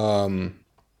about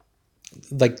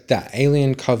that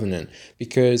Alien Covenant,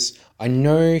 because I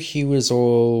know he was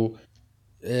all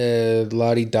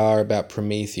la-di-da about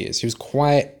Prometheus. He was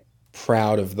quite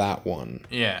proud of that one.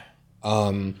 Yeah.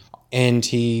 And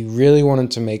he really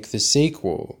wanted to make the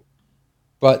sequel.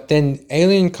 But then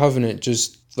Alien Covenant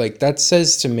just, that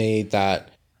says to me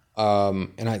that,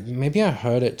 and maybe I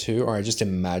heard it too, or I just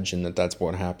imagine that that's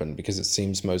what happened because it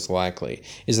seems most likely,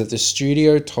 is that the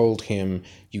studio told him,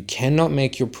 you cannot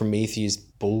make your Prometheus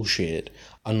bullshit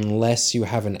unless you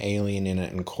have an alien in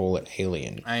it and call it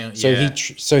Alien.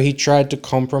 So he tried to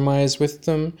compromise with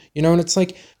them, and it's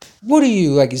like, what are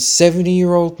you, like a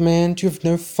 70-year-old man? Do you have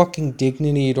no fucking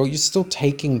dignity at all? You're still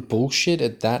taking bullshit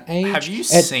at that age? Have you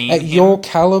seen at him? Your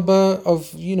caliber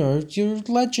of, you're a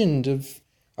legend of,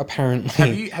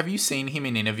 apparently. Have you seen him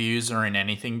in interviews or in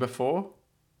anything before?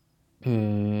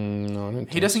 No, I don't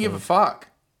think He doesn't so. give a fuck.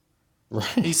 Right.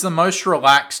 He's the most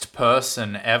relaxed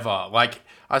person ever. Like,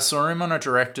 I saw him on a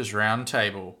director's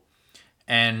roundtable,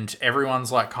 and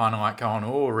everyone's kind of going,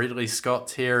 oh, Ridley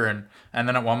Scott's here. And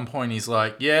then at one point he's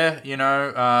like,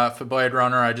 yeah, for Blade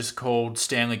Runner, I just called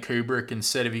Stanley Kubrick and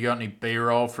said, have you got any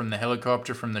B-roll from the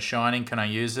helicopter from The Shining? Can I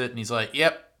use it? And he's like,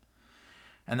 yep.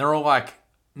 And they're all like,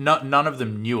 none of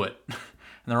them knew it. And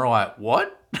they're all like,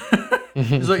 what?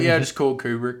 He's like, yeah, I just called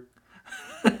Kubrick.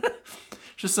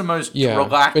 Just the most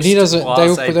relaxed, but he doesn't.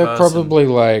 They're person. probably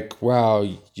like, "Wow,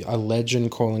 a legend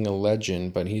calling a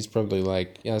legend," but he's probably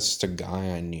like, "Yeah, it's just a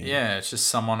guy I knew." Yeah, it's just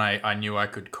someone I knew I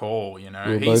could call.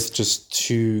 We're both just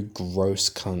two gross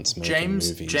cunts making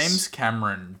movies. James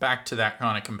Cameron. Back to that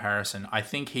kind of comparison, I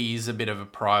think he's a bit of a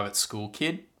private school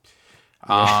kid.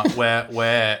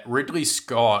 Where Ridley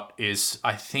Scott is,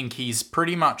 I think he's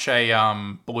pretty much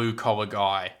a blue collar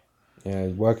guy. Yeah,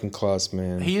 working class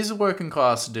man. He is a working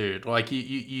class dude. Like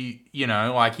he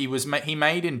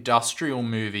made industrial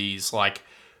movies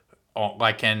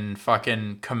and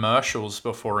fucking commercials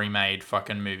before he made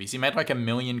fucking movies. He made 1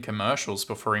 million commercials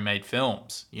before he made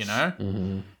films,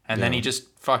 And then he just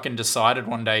fucking decided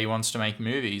one day he wants to make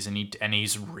movies, and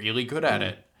he's really good at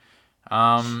it.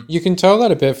 You can tell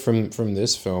that a bit from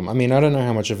this film. I mean, I don't know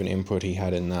how much of an input he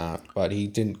had in that, but he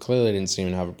clearly didn't seem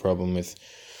to have a problem with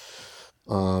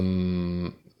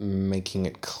making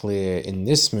it clear in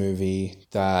this movie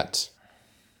that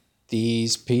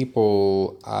these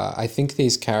people, I think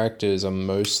these characters are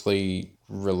mostly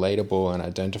relatable and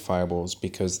identifiables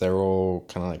because they're all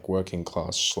kind of like working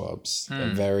class schlubs. They're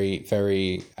very,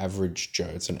 very average Joe.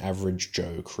 It's an average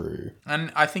Joe crew.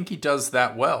 And I think he does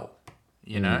that well,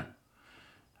 you know?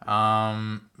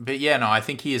 But yeah, no, I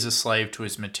think he is a slave to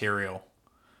his material.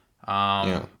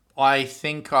 Yeah. I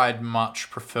think I'd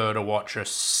much prefer to watch a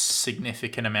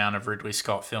significant amount of Ridley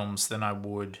Scott films than I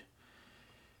would.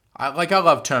 I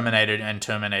love Terminator and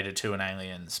Terminator 2 and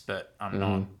Aliens, but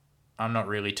I'm not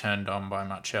really turned on by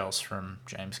much else from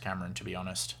James Cameron, to be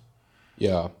honest.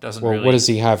 Yeah. Doesn't well, really- what does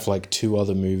he have? Like 2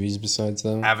 other movies besides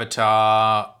them?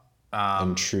 Avatar,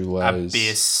 And True Lies.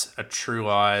 Abyss, A True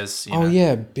Lies. You Oh know.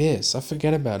 yeah, Abyss. I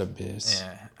forget about Abyss.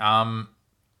 Yeah.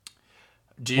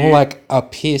 Do you More like a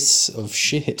piss of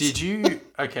shit. Did you?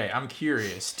 Okay, I'm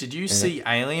curious. Did you see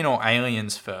Alien or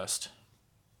Aliens first?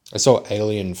 I saw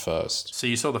Alien first. So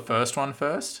you saw the first one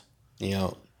first? Yeah.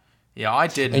 Yeah, I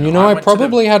did. And you know, I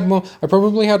probably had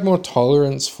more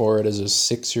tolerance for it as a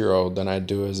 6-year-old than I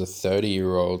do as a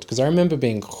 30-year-old, because I remember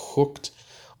being hooked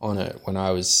on it when I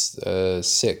was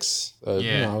 6.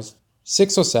 I was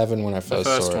 6 or 7 when I first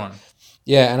saw it. The first one.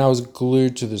 Yeah, and I was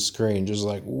glued to the screen, just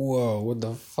like, whoa, what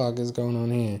the fuck is going on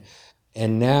here?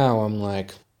 And now I'm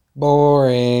like,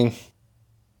 boring.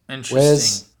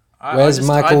 Interesting. Where's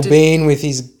Michael Biehn with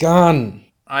his gun?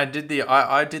 I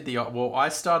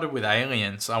started with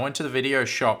Aliens. I went to the video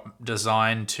shop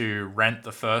designed to rent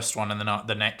the first one, and then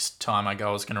the next time I go,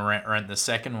 I was going to rent the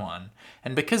second one.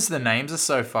 And because the names are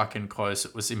so fucking close,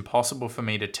 it was impossible for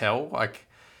me to tell, like,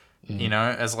 you know,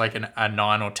 as like a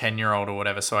 9 or 10-year-old or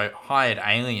whatever. So I hired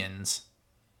Aliens.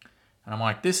 And I'm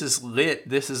like, this is lit.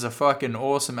 This is a fucking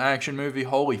awesome action movie.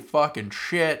 Holy fucking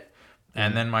shit.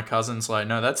 And then my cousin's like,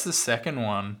 no, that's the second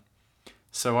one.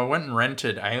 So I went and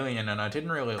rented Alien, and I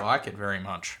didn't really like it very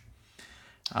much.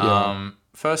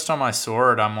 First time I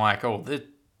saw it, I'm like,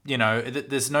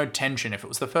 there's no tension. If it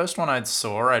was the first one I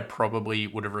saw, I probably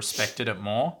would have respected it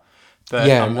more. But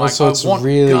Yeah, I'm and like, also I it's want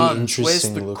really guns. interesting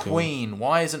Where's the looking. Queen?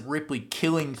 Why isn't Ripley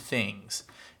killing things?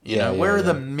 Yeah, Where are yeah.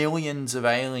 the millions of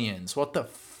aliens? What the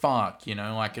fuck?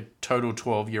 Like a total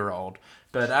 12-year-old.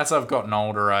 But as I've gotten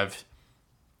older, I've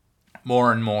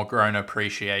more and more grown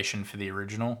appreciation for the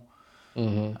original.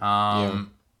 I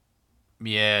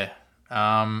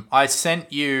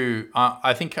sent you.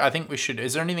 I think we should.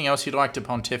 Is there anything else you'd like to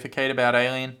pontificate about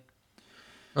Alien?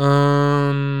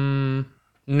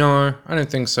 No, I don't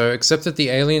think so. Except that the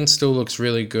Alien still looks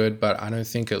really good, but I don't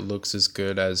think it looks as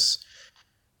good as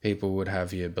people would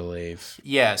have you believe.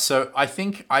 Yeah. So I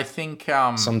think.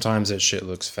 Sometimes that shit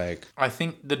looks fake. I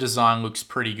think the design looks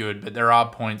pretty good, but there are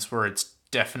points where it's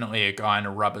definitely a guy in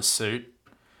a rubber suit.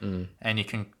 And you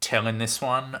can tell in this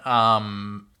one.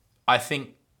 I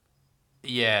think,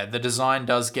 the design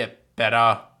does get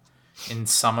better in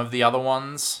some of the other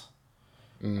ones.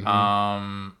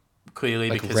 Clearly,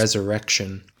 Like because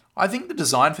Resurrection. I think the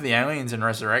design for the aliens in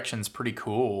Resurrection is pretty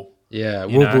cool. Yeah,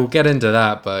 You know? we'll get into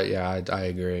that, but yeah, I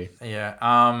agree.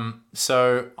 Yeah.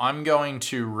 So I'm going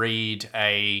to read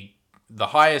the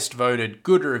highest voted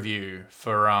good review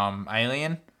for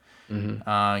Alien.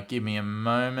 Give me a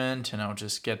moment and I'll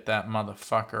just get that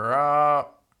motherfucker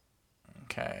up.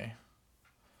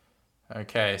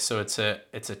 Okay, so it's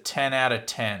a 10 out of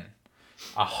 10.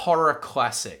 A horror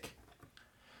classic.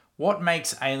 What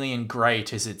makes Alien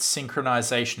great is its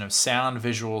synchronization of sound,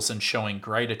 visuals, and showing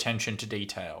great attention to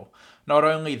detail. Not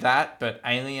only that, but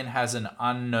Alien has an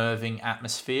unnerving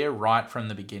atmosphere right from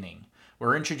the beginning.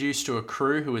 We're introduced to a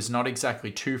crew who is not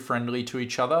exactly too friendly to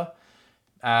each other.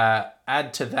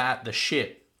 Add to that the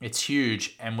ship. It's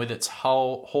huge, and with its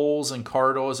halls and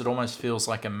corridors, it almost feels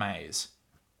like a maze.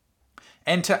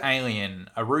 Enter Alien,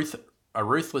 a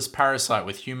ruthless parasite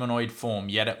with humanoid form,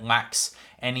 yet it lacks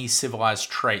any civilized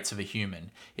traits of a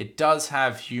human. It does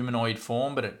have humanoid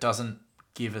form, but it doesn't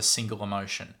give a single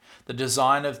emotion. The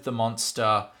design of the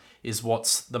monster is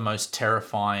what's the most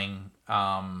terrifying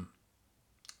part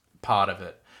of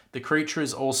it. The creature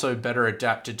is also better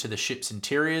adapted to the ship's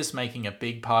interiors, making a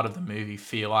big part of the movie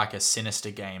feel like a sinister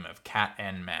game of cat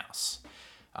and mouse.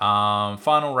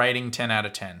 Final rating, 10 out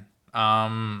of 10.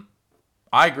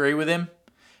 I agree with him.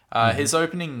 His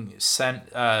opening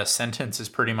sentence is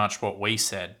pretty much what we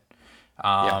said.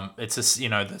 It's just,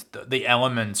 the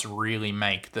elements really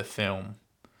make the film,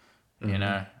 you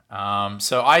know.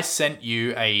 So I sent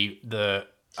you a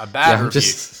bad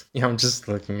review. I'm just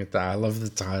looking at that. I love the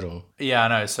title. Yeah, I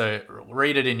know. So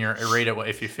read it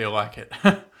if you feel like it.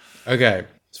 Okay,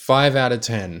 5 out of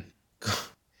 10.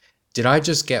 Did I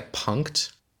just get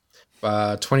punked?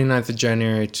 29th of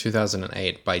January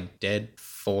 2008 by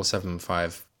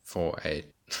Dead47548.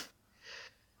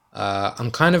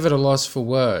 I'm kind of at a loss for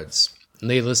words.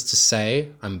 Needless to say,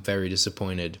 I'm very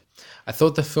disappointed. I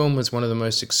thought the film was one of the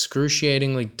most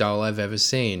excruciatingly dull I've ever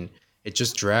seen. It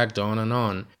just dragged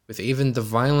on, with even the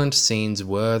violent scenes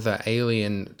were the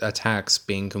alien attacks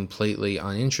being completely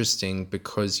uninteresting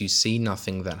because you see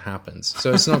nothing that happens.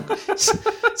 So it's not so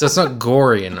it's not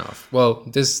gory enough. Well,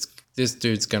 this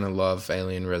dude's gonna love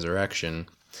Alien Resurrection.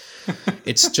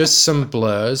 It's just some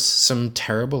blurs, some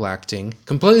terrible acting.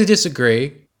 Completely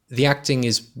disagree. The acting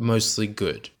is mostly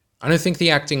good. I don't think the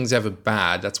acting's ever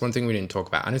bad. That's one thing we didn't talk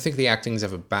about. I don't think the acting's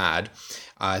ever bad.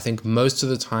 I think most of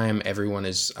the time everyone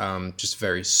is just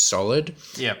very solid.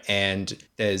 Yeah. And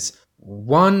there's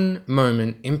one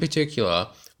moment in particular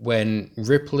when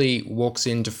Ripley walks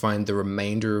in to find the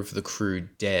remainder of the crew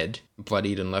dead,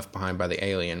 bloodied and left behind by the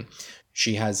alien.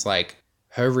 She has like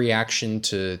her reaction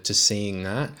to seeing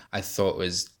that, I thought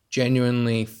was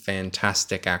genuinely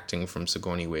fantastic acting from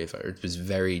Sigourney Weaver. It was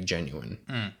very genuine.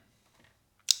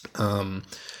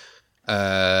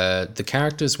 The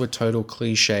characters were total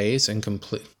cliches and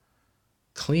complete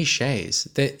cliches.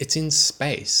 It's in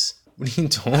space. What are you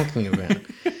talking about?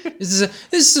 This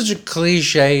is such a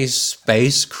cliche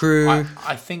space crew.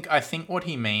 I think what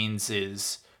he means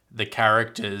is the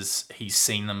characters, he's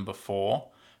seen them before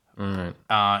in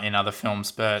other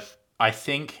films, but I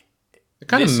think they're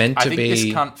kind of meant to be. I think this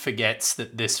cunt forgets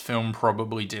that this film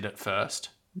probably did it first.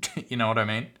 You know what I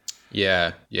mean?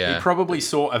 Yeah. He probably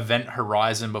saw Event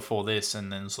Horizon before this,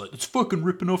 and then it's like, it's fucking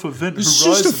ripping off Event It's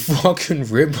Horizon. just a fucking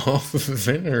rip-off of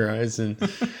Event Horizon.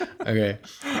 Okay.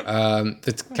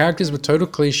 The characters were total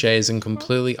cliches and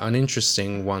completely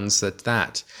uninteresting ones at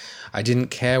that. I didn't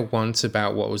care once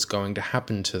about what was going to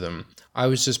happen to them. I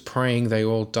was just praying they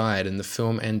all died and the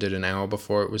film ended an hour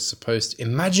before it was supposed to.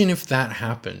 Imagine if that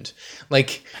happened.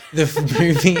 Like, the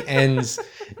movie ends,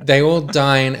 they all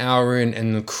die an hour in,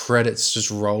 and the credits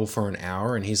just roll for an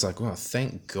hour, and he's like, oh,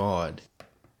 thank God.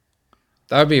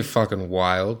 That would be fucking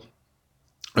wild.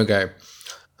 Okay.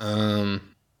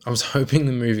 I was hoping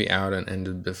the movie out and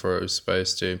ended before it was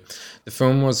supposed to. The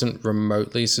film wasn't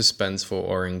remotely suspenseful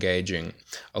or engaging.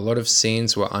 A lot of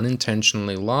scenes were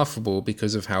unintentionally laughable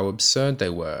because of how absurd they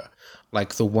were,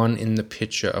 like the one in the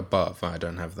picture above. I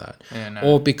don't have that. Yeah, no.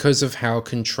 Or because of how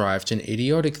contrived and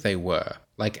idiotic they were,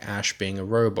 like Ash being a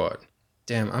robot.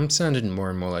 Damn, I'm sounding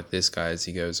more and more like this guy as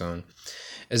he goes on.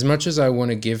 As much as I want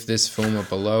to give this film a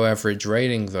below average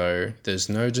rating though, there's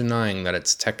no denying that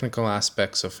its technical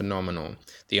aspects are phenomenal.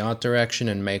 The art direction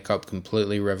and makeup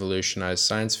completely revolutionized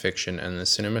science fiction, and the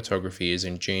cinematography is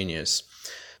ingenious.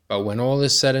 But when all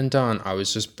is said and done, I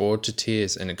was just bored to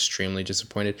tears and extremely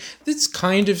disappointed. This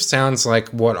kind of sounds like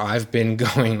what I've been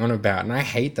going on about, and I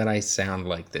hate that I sound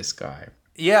like this guy.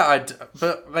 Yeah,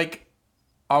 but like,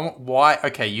 why?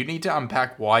 Okay, you need to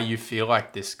unpack why you feel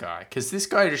like this guy, because this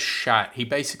guy just shat. He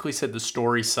basically said the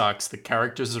story sucks, the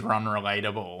characters are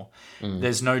unrelatable,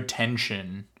 there's no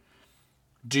tension.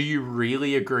 Do you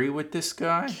really agree with this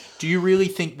guy? Do you really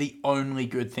think the only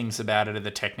good things about it are the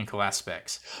technical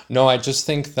aspects? No, I just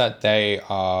think that they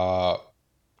are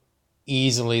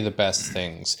easily the best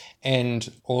things, and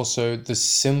also the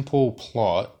simple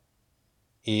plot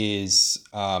is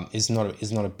not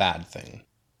a bad thing.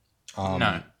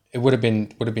 No. It would have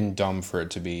been dumb for it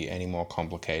to be any more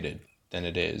complicated than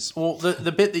it is. Well,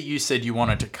 the bit that you said you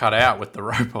wanted to cut out with the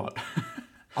robot.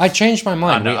 I changed my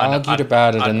mind. We argued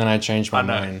about it, and then I changed my I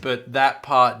know, mind. but that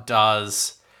part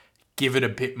does give it a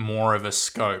bit more of a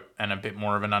scope and a bit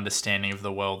more of an understanding of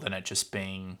the world than it just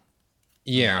being.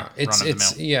 Yeah, it's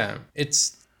run-of-the-mill.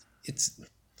 it's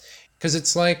because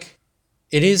it's like,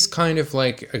 it is kind of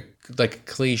like a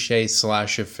cliche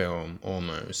slasher film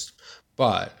almost,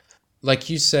 but like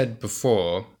you said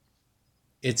before,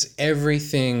 it's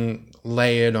everything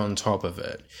layered on top of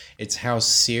it. It's how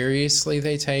seriously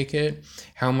they take it,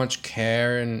 how much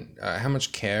care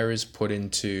is put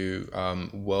into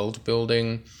world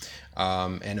building,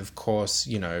 and of course,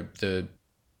 you know, the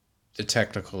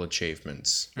technical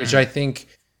achievements, which I think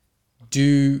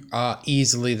are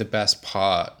easily the best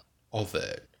part of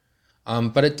it.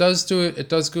 But it does do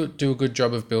a good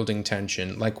job of building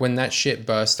tension. Like when that shit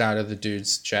burst out of the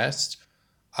dude's chest,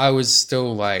 I was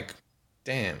still like,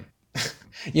 damn.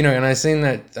 You know, and I've seen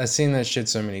that shit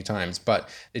so many times, but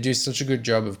they do such a good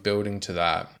job of building to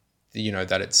that, you know,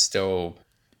 that it's still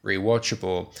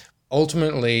rewatchable.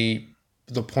 Ultimately,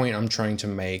 the point I'm trying to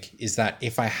make is that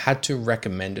if I had to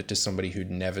recommend it to somebody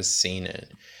who'd never seen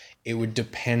it, it would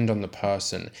depend on the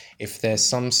person. If there's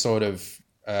some sort of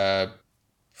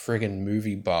friggin'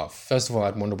 movie buff, first of all,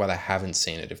 I'd wonder why they haven't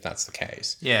seen it if that's the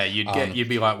case. Yeah, you'd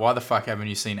be like, why the fuck haven't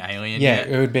you seen Alien Yeah, yet?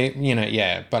 it would be,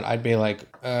 but I'd be like,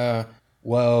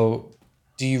 well,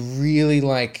 do you really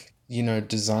like,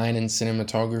 design and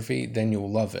cinematography? Then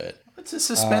you'll love it. It's a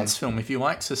suspense film. If you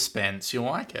like suspense, you'll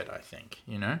like it, I think,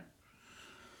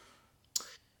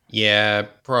 Yeah,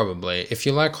 probably. If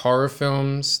you like horror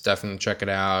films, definitely check it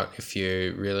out. If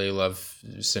you really love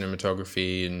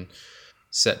cinematography and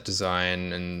set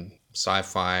design and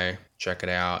sci-fi, check it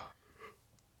out.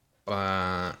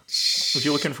 But If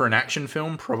you're looking for an action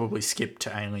film, probably skip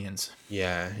to Aliens.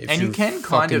 yeah, if And you you're can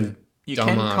kind of... fucking You dumbass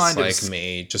can kind of... like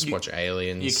me, just watch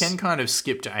Aliens. You can kind of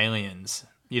skip to Aliens.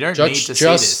 You don't Judge- need to see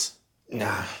just- this.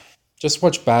 Nah, just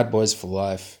watch Bad Boys for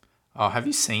Life. Oh, have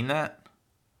you seen that?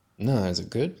 No, is it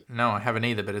good? No, I haven't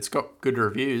either, but it's got good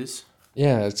reviews.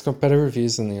 Yeah, it's got better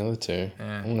reviews than the other two.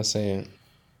 Yeah. I want to see it.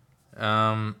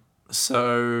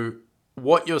 So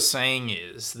what you're saying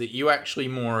is that you actually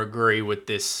more agree with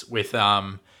this with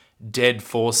Dead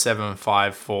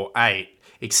 47548,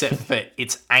 except for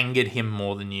it's angered him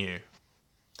more than you.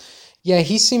 Yeah,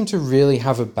 he seemed to really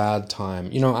have a bad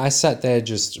time. I sat there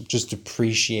just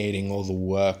appreciating all the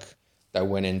work that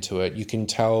went into it. You can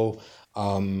tell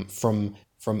from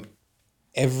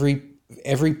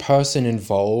every person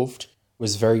involved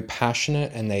was very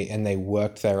passionate, and they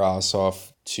worked their ass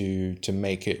off to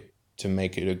make it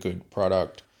a good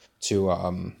product, to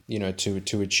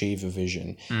achieve a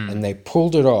vision, and they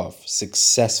pulled it off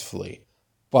successfully.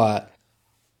 But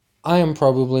I am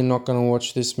probably not going to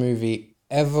watch this movie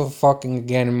ever fucking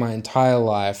again in my entire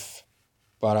life,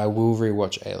 but I will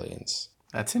rewatch Aliens.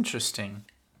 That's interesting.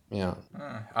 Yeah.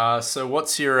 So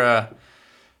what's your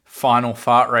final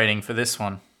fart rating for this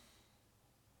one?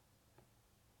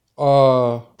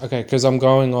 Okay, because I'm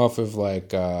going off of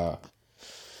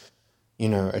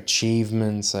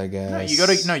achievements, I guess.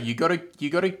 No, you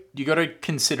gotta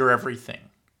consider everything.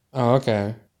 Oh,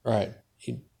 okay. Right.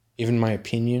 Even my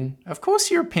opinion. Of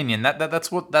course, your opinion.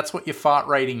 That's what your fart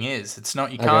rating is. It's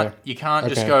not. You can't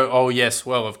just Okay. go, oh yes,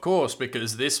 well of course,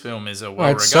 because this film is a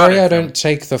well-regarded Right, sorry I film. don't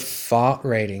take the fart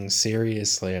rating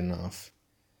seriously enough.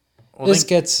 Well, This then-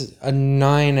 gets a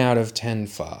 9 out of 10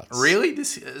 farts. Really?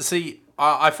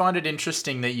 I find it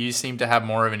interesting that you seem to have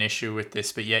more of an issue with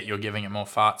this, but yet you're giving it more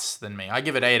farts than me. I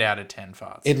give it 8 out of 10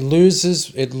 farts. It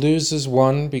loses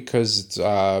one because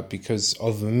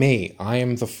of me. I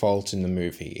am the fault in the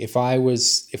movie. If I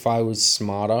was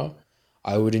smarter,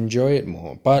 I would enjoy it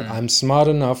more. But I'm smart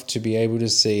enough to be able to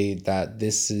see that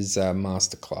this is a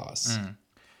masterclass.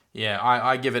 Yeah,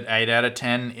 I give it 8 out of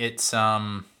 10.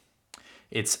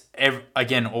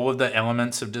 Again, all of the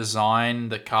elements of design,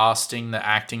 the casting, the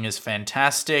acting is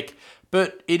fantastic,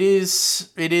 but it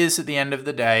is at the end of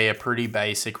the day a pretty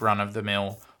basic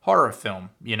run-of-the-mill horror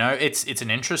film. It's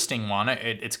an interesting one.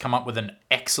 It's come up with an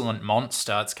excellent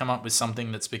monster. It's come up with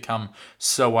something that's become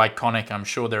so iconic. I'm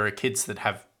sure there are kids that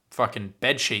have fucking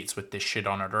bed sheets with this shit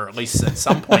on it, or at least at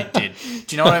some point did.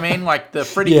 Do you know what I mean? Like the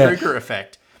Freddy Krueger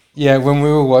effect. Yeah, when we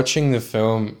were watching the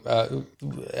film,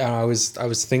 I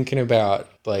was thinking about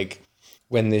like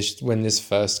when this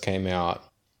first came out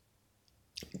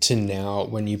to now,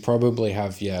 when you probably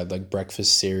have like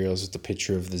breakfast cereals with the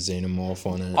picture of the xenomorph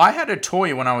on it. I had a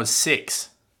toy when I was 6.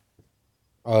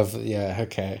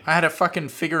 Okay. I had a fucking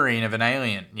figurine of an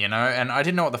alien, and I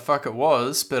didn't know what the fuck it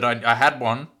was, but I had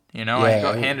one, I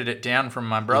got handed it down from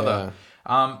my brother.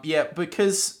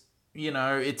 Because,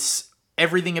 it's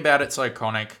everything about it's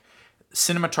iconic.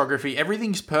 Cinematography,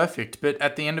 everything's perfect, but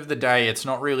at the end of the day, it's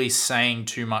not really saying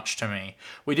too much to me.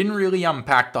 We didn't really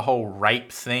unpack the whole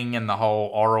rape thing and the whole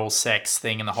oral sex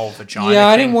thing and the whole vagina Yeah,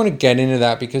 I thing. didn't want to get into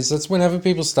that because that's whenever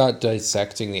people start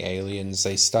dissecting the aliens,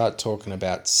 they start talking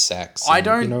about sex. I and,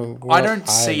 don't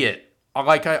see it.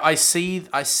 I see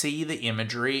the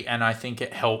imagery, and I think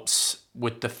it helps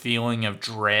with the feeling of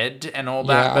dread and all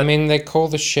that. Yeah, But I mean, they call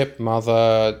the ship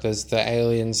Mother. There's the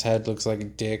alien's head looks like a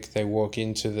dick. They walk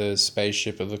into the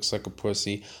spaceship, it looks like a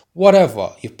pussy.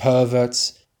 Whatever, you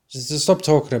perverts. Just stop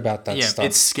talking about that stuff.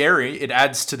 it's scary. It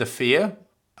adds to the fear.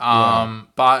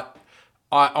 But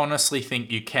I honestly think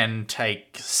you can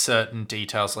take certain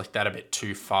details like that a bit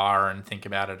too far and think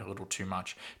about it a little too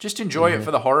much. Just enjoy it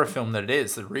for the horror film that it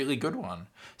is, the really good one.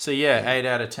 So 8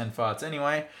 out of 10 farts.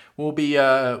 Anyway, we'll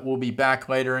be back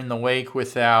later in the week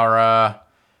with our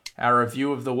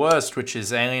review of the worst, which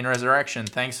is Alien Resurrection.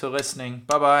 Thanks for listening.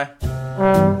 Bye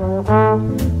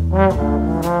bye.